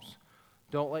alms,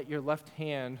 don't let your left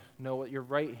hand know what your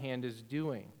right hand is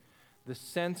doing. The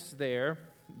sense there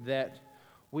that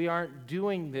we aren't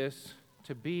doing this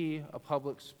to be a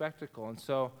public spectacle. And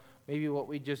so maybe what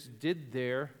we just did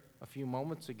there a few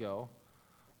moments ago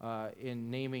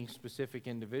in naming specific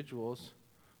individuals,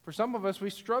 for some of us we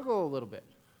struggle a little bit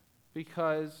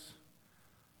because,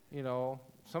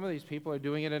 some of these people are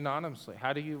doing it anonymously.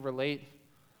 How do you relate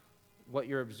what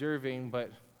you're observing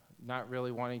but not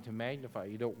really wanting to magnify?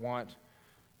 You don't want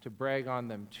to brag on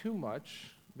them too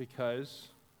much because,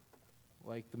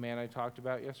 like the man I talked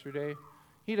about yesterday,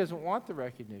 he doesn't want the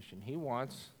recognition. He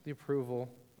wants the approval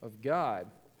of God.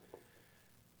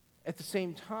 At the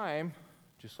same time,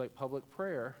 just like public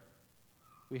prayer,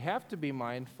 we have to be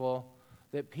mindful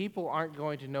that people aren't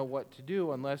going to know what to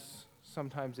do unless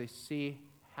sometimes they see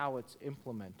how it's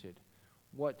implemented,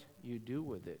 what you do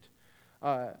with it.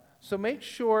 So make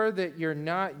sure that you're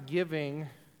not giving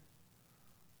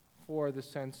for the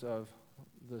sense of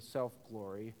the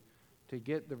self-glory, to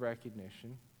get the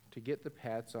recognition, to get the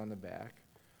pats on the back.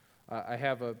 I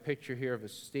have a picture here of a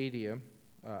stadium.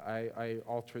 I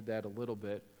altered that a little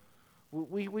bit.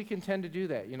 We can tend to do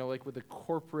that, like with the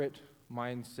corporate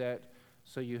mindset.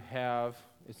 So you have,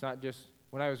 it's not just,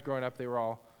 when I was growing up, they were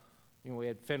all, we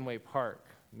had Fenway Park,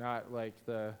 not like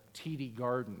the TD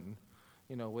Garden,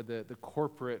 with the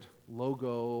corporate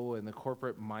logo and the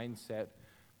corporate mindset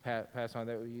pass on.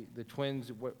 The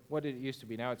Twins, what did it used to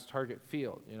be? Now it's Target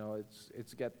Field.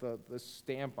 It's got the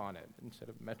stamp on it instead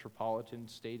of Metropolitan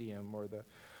Stadium or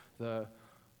the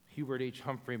Hubert H.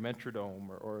 Humphrey Metrodome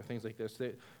or things like this.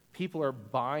 People are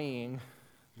buying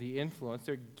the influence.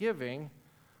 They're giving,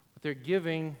 but they're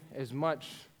giving as much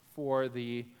for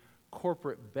the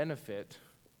corporate benefit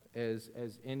as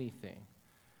anything.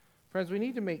 Friends, we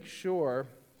need to make sure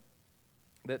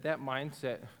that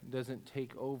mindset doesn't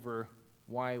take over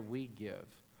why we give.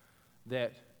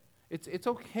 That it's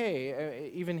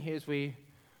okay, even as we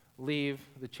leave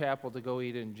the chapel to go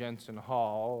eat in Jensen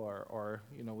Hall or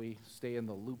we stay in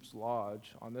the Loops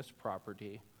Lodge on this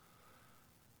property.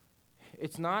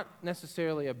 It's not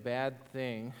necessarily a bad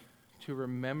thing to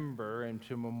remember and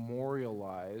to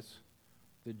memorialize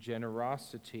the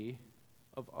generosity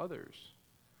of others.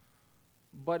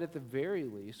 But at the very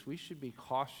least, we should be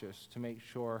cautious to make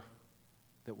sure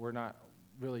that we're not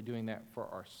really doing that for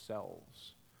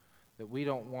ourselves, that we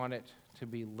don't want it to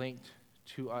be linked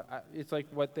to, it's like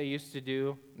what they used to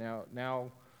do.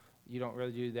 Now you don't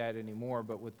really do that anymore,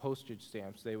 but with postage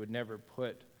stamps, they would never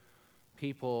put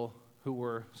people who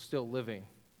were still living,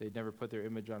 they'd never put their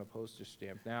image on a postage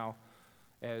stamp. Now,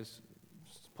 as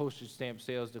postage stamp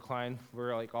sales decline,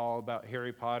 we're like all about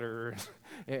Harry Potter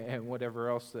and whatever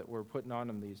else that we're putting on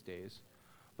them these days.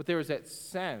 But there was that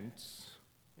sense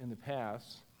in the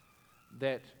past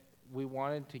that we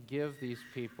wanted to give these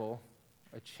people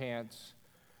a chance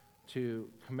to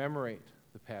commemorate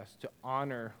the past, to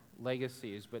honor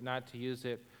legacies, but not to use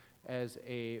it as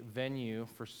a venue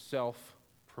for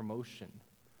self-promotion.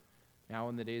 Now,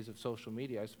 in the days of social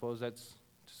media, I suppose that's,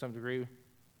 to some degree,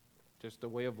 just a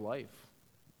way of life.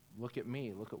 Look at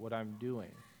me. Look at what I'm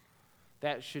doing.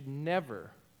 That should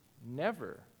never,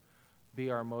 never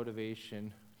be our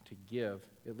motivation to give,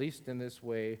 at least in this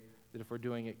way, that if we're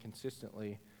doing it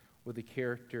consistently with the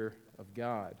character of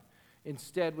God.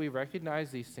 Instead, we recognize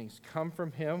these things come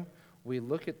from Him. We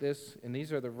look at this, and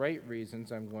these are the right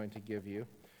reasons I'm going to give you.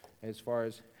 as far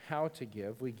as how to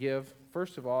give. We give,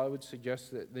 first of all, I would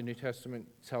suggest that the New Testament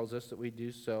tells us that we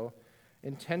do so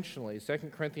intentionally. 2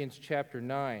 Corinthians chapter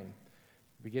 9,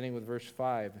 beginning with verse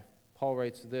 5, Paul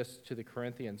writes this to the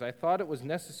Corinthians: I thought it was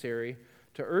necessary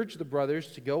to urge the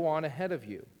brothers to go on ahead of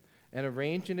you and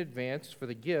arrange in advance for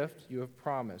the gift you have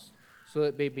promised, so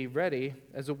that it may be ready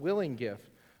as a willing gift,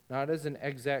 not as an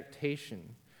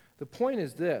exactation. The point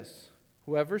is this: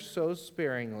 whoever sows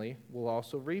sparingly will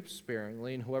also reap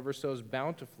sparingly, and whoever sows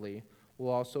bountifully will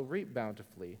also reap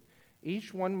bountifully.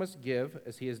 Each one must give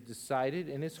as he has decided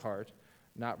in his heart,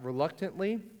 not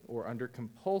reluctantly or under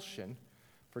compulsion,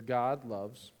 for God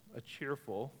loves a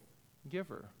cheerful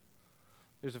giver.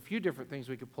 There's a few different things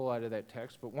we could pull out of that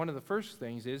text, but one of the first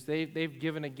things is they've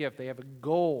given a gift. They have a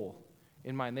goal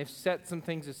in mind. They've set some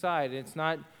things aside, and it's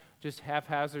not just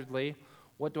haphazardly,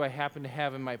 what do I happen to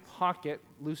have in my pocket,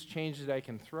 loose change that I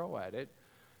can throw at it.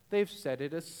 They've set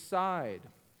it aside.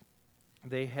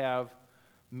 They have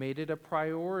made it a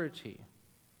priority.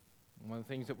 One of the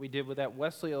things that we did with that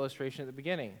Wesley illustration at the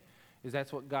beginning is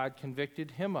that's what God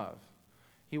convicted him of.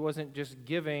 He wasn't just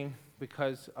giving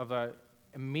because of a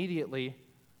immediately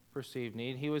perceived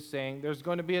need. He was saying there's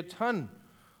going to be a ton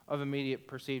of immediate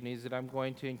perceived needs that I'm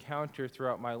going to encounter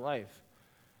throughout my life.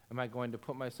 Am I going to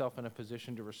put myself in a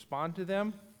position to respond to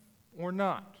them or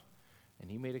not? And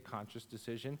he made a conscious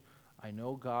decision. I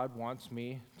know God wants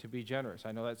me to be generous.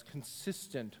 I know that's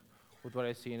consistent with what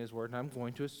I see in his word, and I'm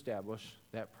going to establish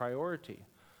that priority.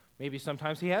 Maybe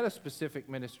sometimes he had a specific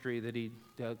ministry that he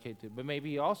dedicated to, but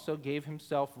maybe he also gave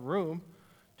himself room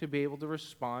to be able to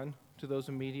respond to those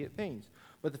immediate things.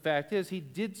 But the fact is, he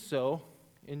did so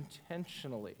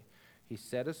intentionally. He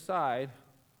set aside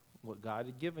what God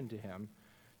had given to him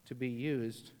to be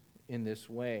used in this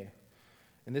way.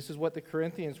 And this is what the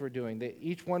Corinthians were doing. That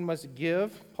each one must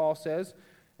give, Paul says,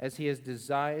 as he has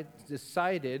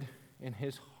decided in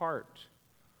his heart.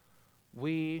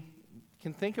 We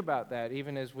can think about that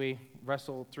even as we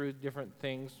wrestle through different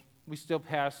things. We still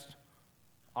passed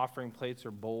offering plates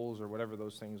or bowls or whatever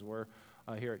those things were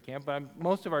here at camp. But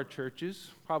most of our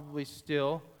churches probably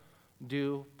still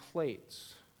do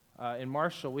plates. In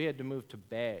Marshall, we had to move to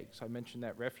bags. I mentioned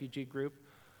that refugee group.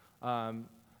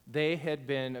 They had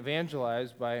been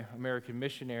evangelized by American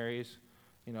missionaries,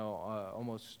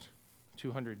 almost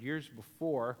 200 years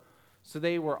before. So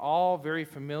they were all very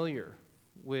familiar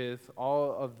with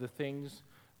all of the things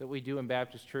that we do in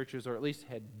Baptist churches, or at least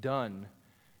had done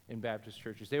in Baptist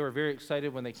churches. They were very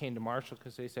excited when they came to Marshall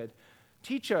because they said,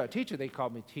 teacher, they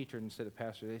called me teacher instead of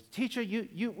pastor. They said, teacher,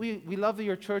 we love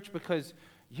your church because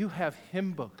you have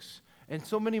hymn books. And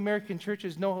so many American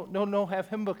churches don't have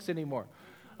hymn books anymore.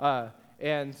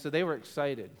 And so they were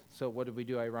excited. So what did we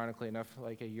do? Ironically enough,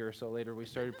 like a year or so later, we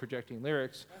started projecting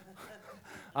lyrics.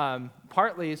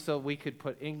 Partly so we could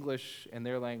put English and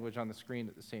their language on the screen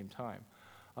at the same time.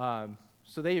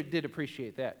 So they did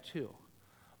appreciate that too.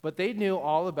 But they knew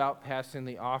all about passing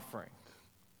the offering.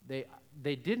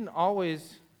 They didn't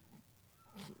always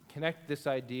connect this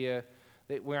idea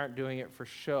that we aren't doing it for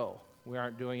show. We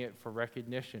aren't doing it for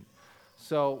recognition.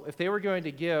 So if they were going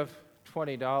to give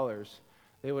 $20,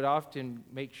 they would often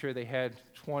make sure they had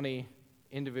 20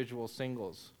 individual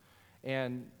singles.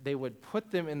 And they would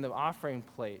put them in the offering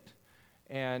plate.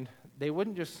 And they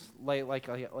wouldn't just lay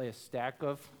a stack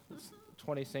of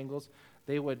 20 singles.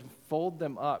 They would fold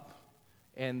them up.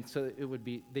 And so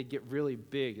they'd get really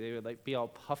big. They would be all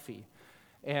puffy.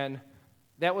 And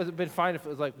that would have been fine if it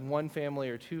was like one family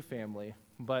or two family.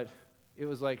 But it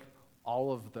was like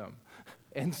all of them.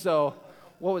 And so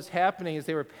what was happening is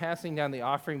they were passing down the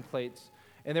offering plates.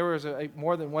 And there was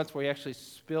more than once where he actually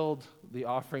spilled the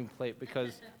offering plate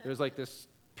because there was like this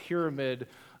pyramid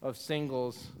of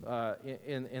singles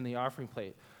in the offering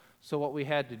plate. So what we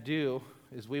had to do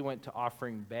is we went to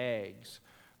offering bags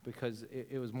because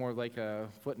it was more like a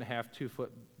 1.5 to 2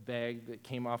 foot bag that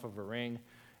came off of a ring,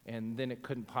 and then it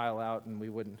couldn't pile out and we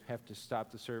wouldn't have to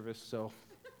stop the service. So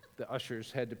the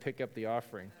ushers had to pick up the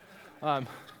offering,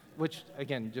 which,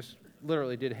 again, just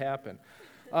literally did happen.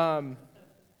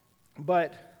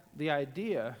 But the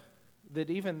idea that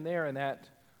even there in that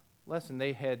lesson,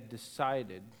 they had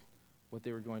decided what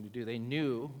they were going to do. They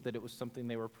knew that it was something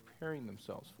they were preparing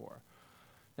themselves for.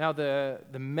 Now, the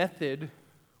method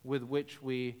with which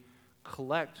we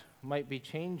collect might be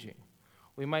changing.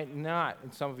 We might not,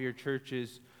 in some of your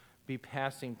churches, be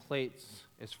passing plates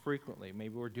as frequently.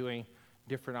 Maybe we're doing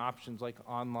different options like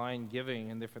online giving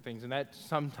and different things. And that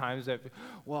sometimes,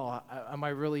 am I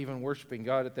really even worshiping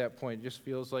God at that point? It just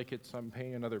feels like I'm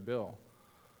paying another bill.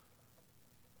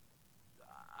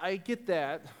 I get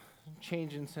that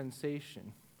change in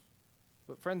sensation.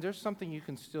 But friends, there's something you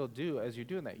can still do as you're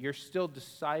doing that. You're still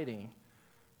deciding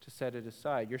to set it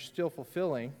aside. You're still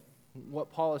fulfilling what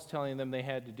Paul is telling them they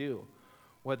had to do.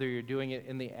 Whether you're doing it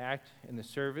in the act, in the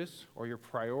service, or you're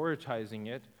prioritizing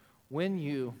it, when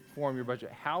you form your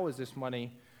budget, how is this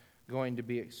money going to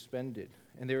be expended?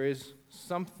 And there is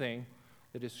something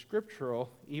that is scriptural,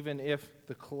 even if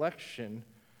the collection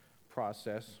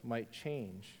process might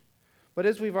change. But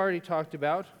as we've already talked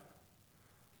about,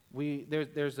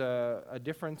 there's a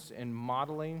difference in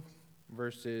modeling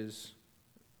versus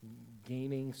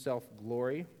gaining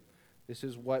self-glory. This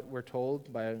is what we're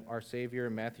told by our Savior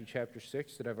in Matthew chapter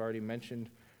 6 that I've already mentioned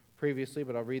previously,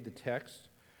 but I'll read the text.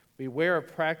 Beware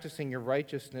of practicing your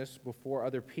righteousness before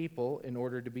other people in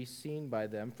order to be seen by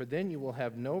them, for then you will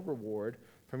have no reward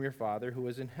from your Father who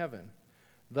is in heaven.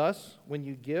 Thus, when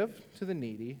you give to the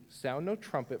needy, sound no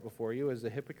trumpet before you, as the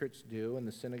hypocrites do in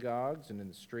the synagogues and in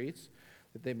the streets,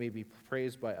 that they may be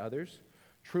praised by others.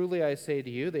 Truly I say to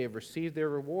you, they have received their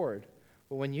reward.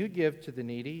 But when you give to the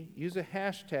needy, use a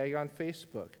hashtag on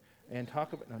Facebook and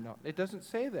talk about... No, it doesn't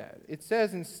say that. It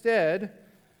says instead,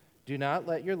 do not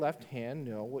let your left hand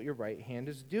know what your right hand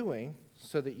is doing,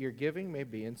 so that your giving may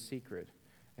be in secret.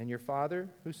 And your Father,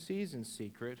 who sees in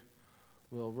secret,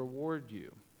 will reward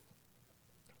you.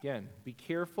 Again, be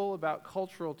careful about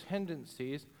cultural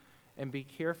tendencies and be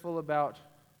careful about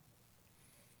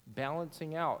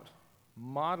balancing out,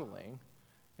 modeling,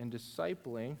 and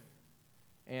discipling,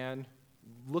 and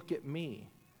look at me.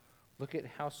 Look at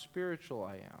how spiritual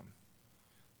I am.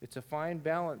 It's a fine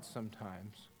balance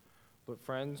sometimes, but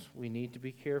friends, we need to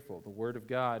be careful. The Word of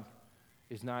God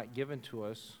is not given to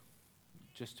us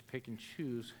just to pick and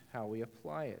choose how we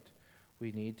apply it.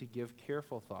 We need to give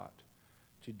careful thought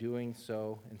to doing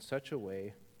so in such a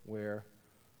way where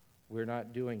we're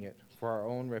not doing it for our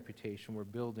own reputation. We're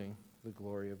building the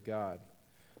glory of God.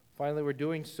 Finally, we're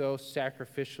doing so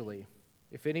sacrificially.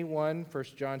 If anyone, 1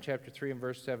 John chapter 3 and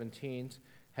verse 17,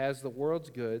 has the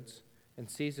world's goods and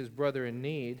sees his brother in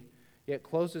need, yet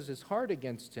closes his heart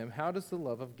against him, how does the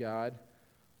love of God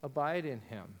abide in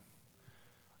him?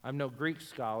 I'm no Greek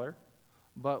scholar,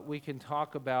 but we can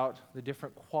talk about the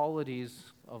different qualities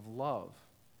of love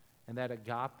and that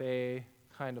agape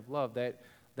kind of love,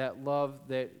 that love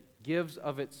that gives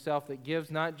of itself, that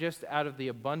gives not just out of the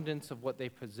abundance of what they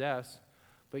possess,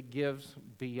 but gives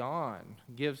beyond,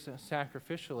 gives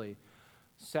sacrificially,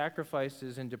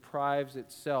 sacrifices and deprives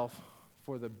itself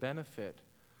for the benefit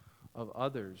of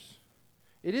others.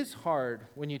 It is hard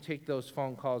when you take those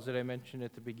phone calls that I mentioned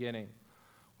at the beginning,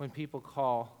 when people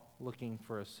call looking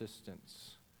for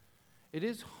assistance. It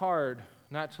is hard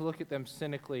not to look at them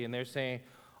cynically and they're saying,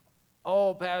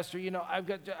 oh, Pastor, I've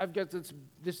got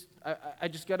this I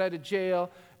just got out of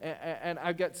jail, and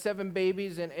I've got 7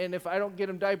 babies, and if I don't get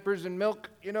them diapers and milk,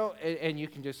 and you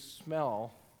can just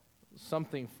smell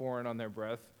something foreign on their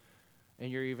breath,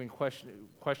 and you're even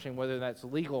questioning whether that's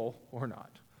legal or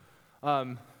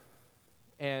not.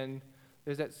 And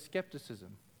there's that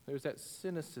skepticism, there's that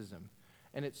cynicism,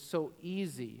 and it's so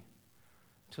easy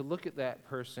to look at that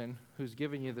person who's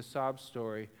giving you the sob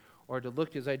story, or to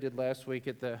look, as I did last week,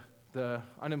 at the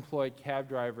unemployed cab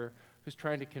driver who's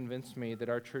trying to convince me that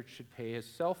our church should pay his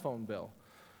cell phone bill.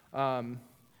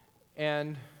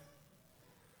 And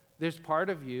there's part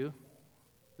of you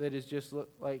that is just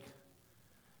like,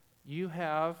 you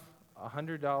have a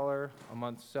 $100 a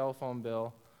month cell phone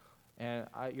bill, and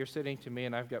you're sitting to me,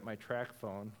 and I've got my track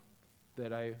phone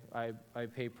that I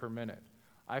pay per minute.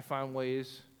 I find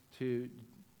ways to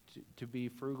be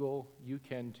frugal. You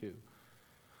can too.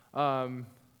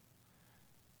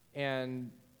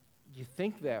 And you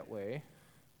think that way,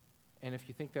 and if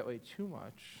you think that way too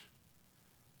much,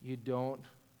 you don't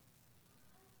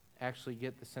actually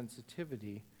get the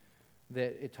sensitivity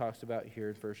that it talks about here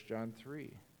in 1 John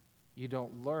 3. You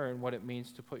don't learn what it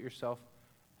means to put yourself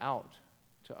out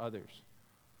to others.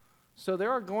 So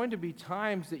there are going to be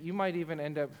times that you might even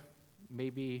end up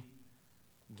maybe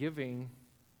giving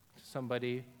to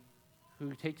somebody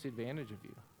who takes advantage of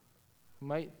you, who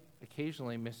might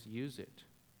occasionally misuse it.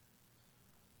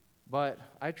 But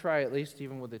I try, at least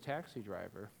even with a taxi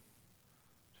driver,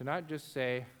 to not just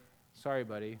say, sorry,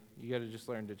 buddy, you got to just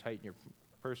learn to tighten your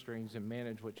purse strings and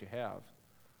manage what you have.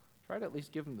 Try to at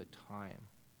least give them the time.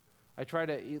 I try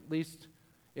to at least,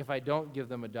 if I don't give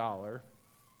them $1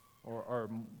 or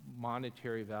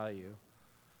monetary value,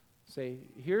 say,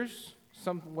 here's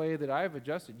some way that I've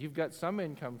adjusted. You've got some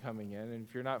income coming in, and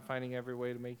if you're not finding every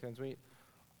way to make ends meet,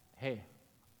 hey,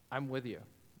 I'm with you.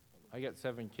 I got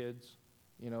 7 kids.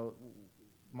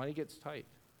 Money gets tight.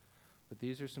 But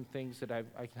these are some things that I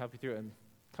can help you through. And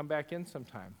come back in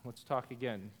sometime. Let's talk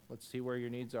again. Let's see where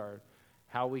your needs are,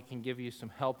 how we can give you some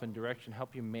help and direction,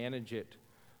 help you manage it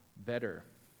better.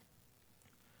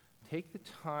 Take the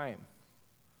time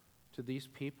to these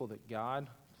people that God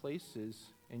places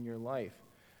in your life.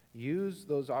 Use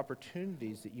those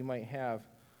opportunities that you might have,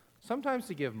 sometimes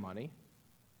to give money,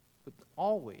 but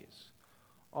always,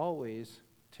 always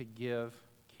to give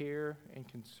care and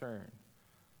concern.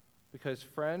 Because,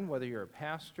 friend, whether you're a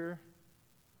pastor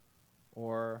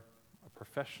or a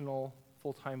professional,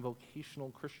 full-time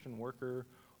vocational Christian worker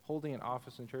holding an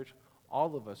office in church,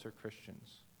 all of us are Christians.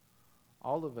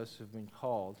 All of us have been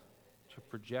called to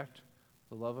project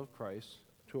the love of Christ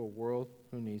to a world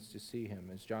who needs to see him.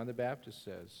 As John the Baptist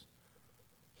says,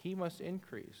 he must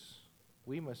increase,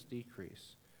 we must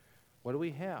decrease. What do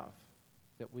we have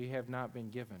that we have not been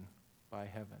given by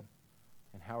heaven?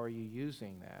 And how are you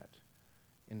using that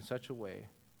in such a way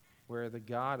where the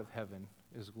God of heaven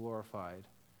is glorified,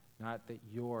 not that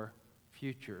your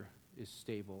future is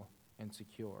stable and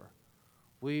secure?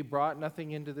 We brought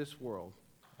nothing into this world,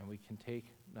 and we can take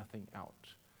nothing out.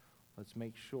 Let's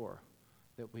make sure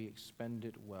that we expend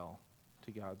it well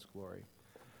to God's glory.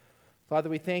 Father,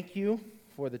 we thank you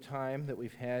for the time that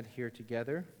we've had here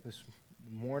together this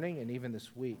morning and even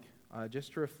this week,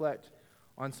 just to reflect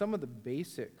on some of the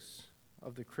basics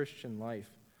of the Christian life,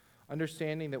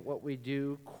 understanding that what we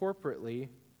do corporately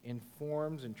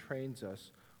informs and trains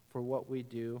us for what we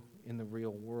do in the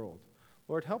real world.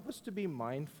 Lord, help us to be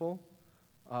mindful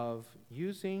of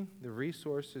using the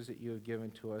resources that you have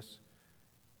given to us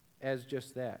as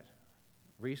just that,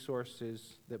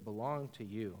 resources that belong to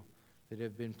you, that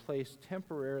have been placed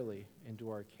temporarily into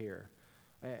our care.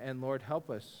 And Lord, help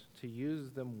us to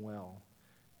use them well.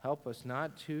 Help us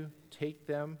not to take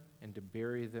them and to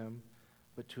bury them,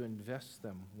 but to invest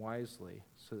them wisely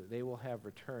so that they will have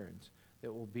returns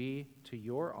that will be to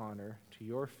your honor, to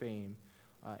your fame,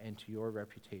 and to your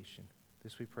reputation.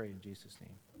 This we pray in Jesus'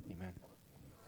 name. Amen.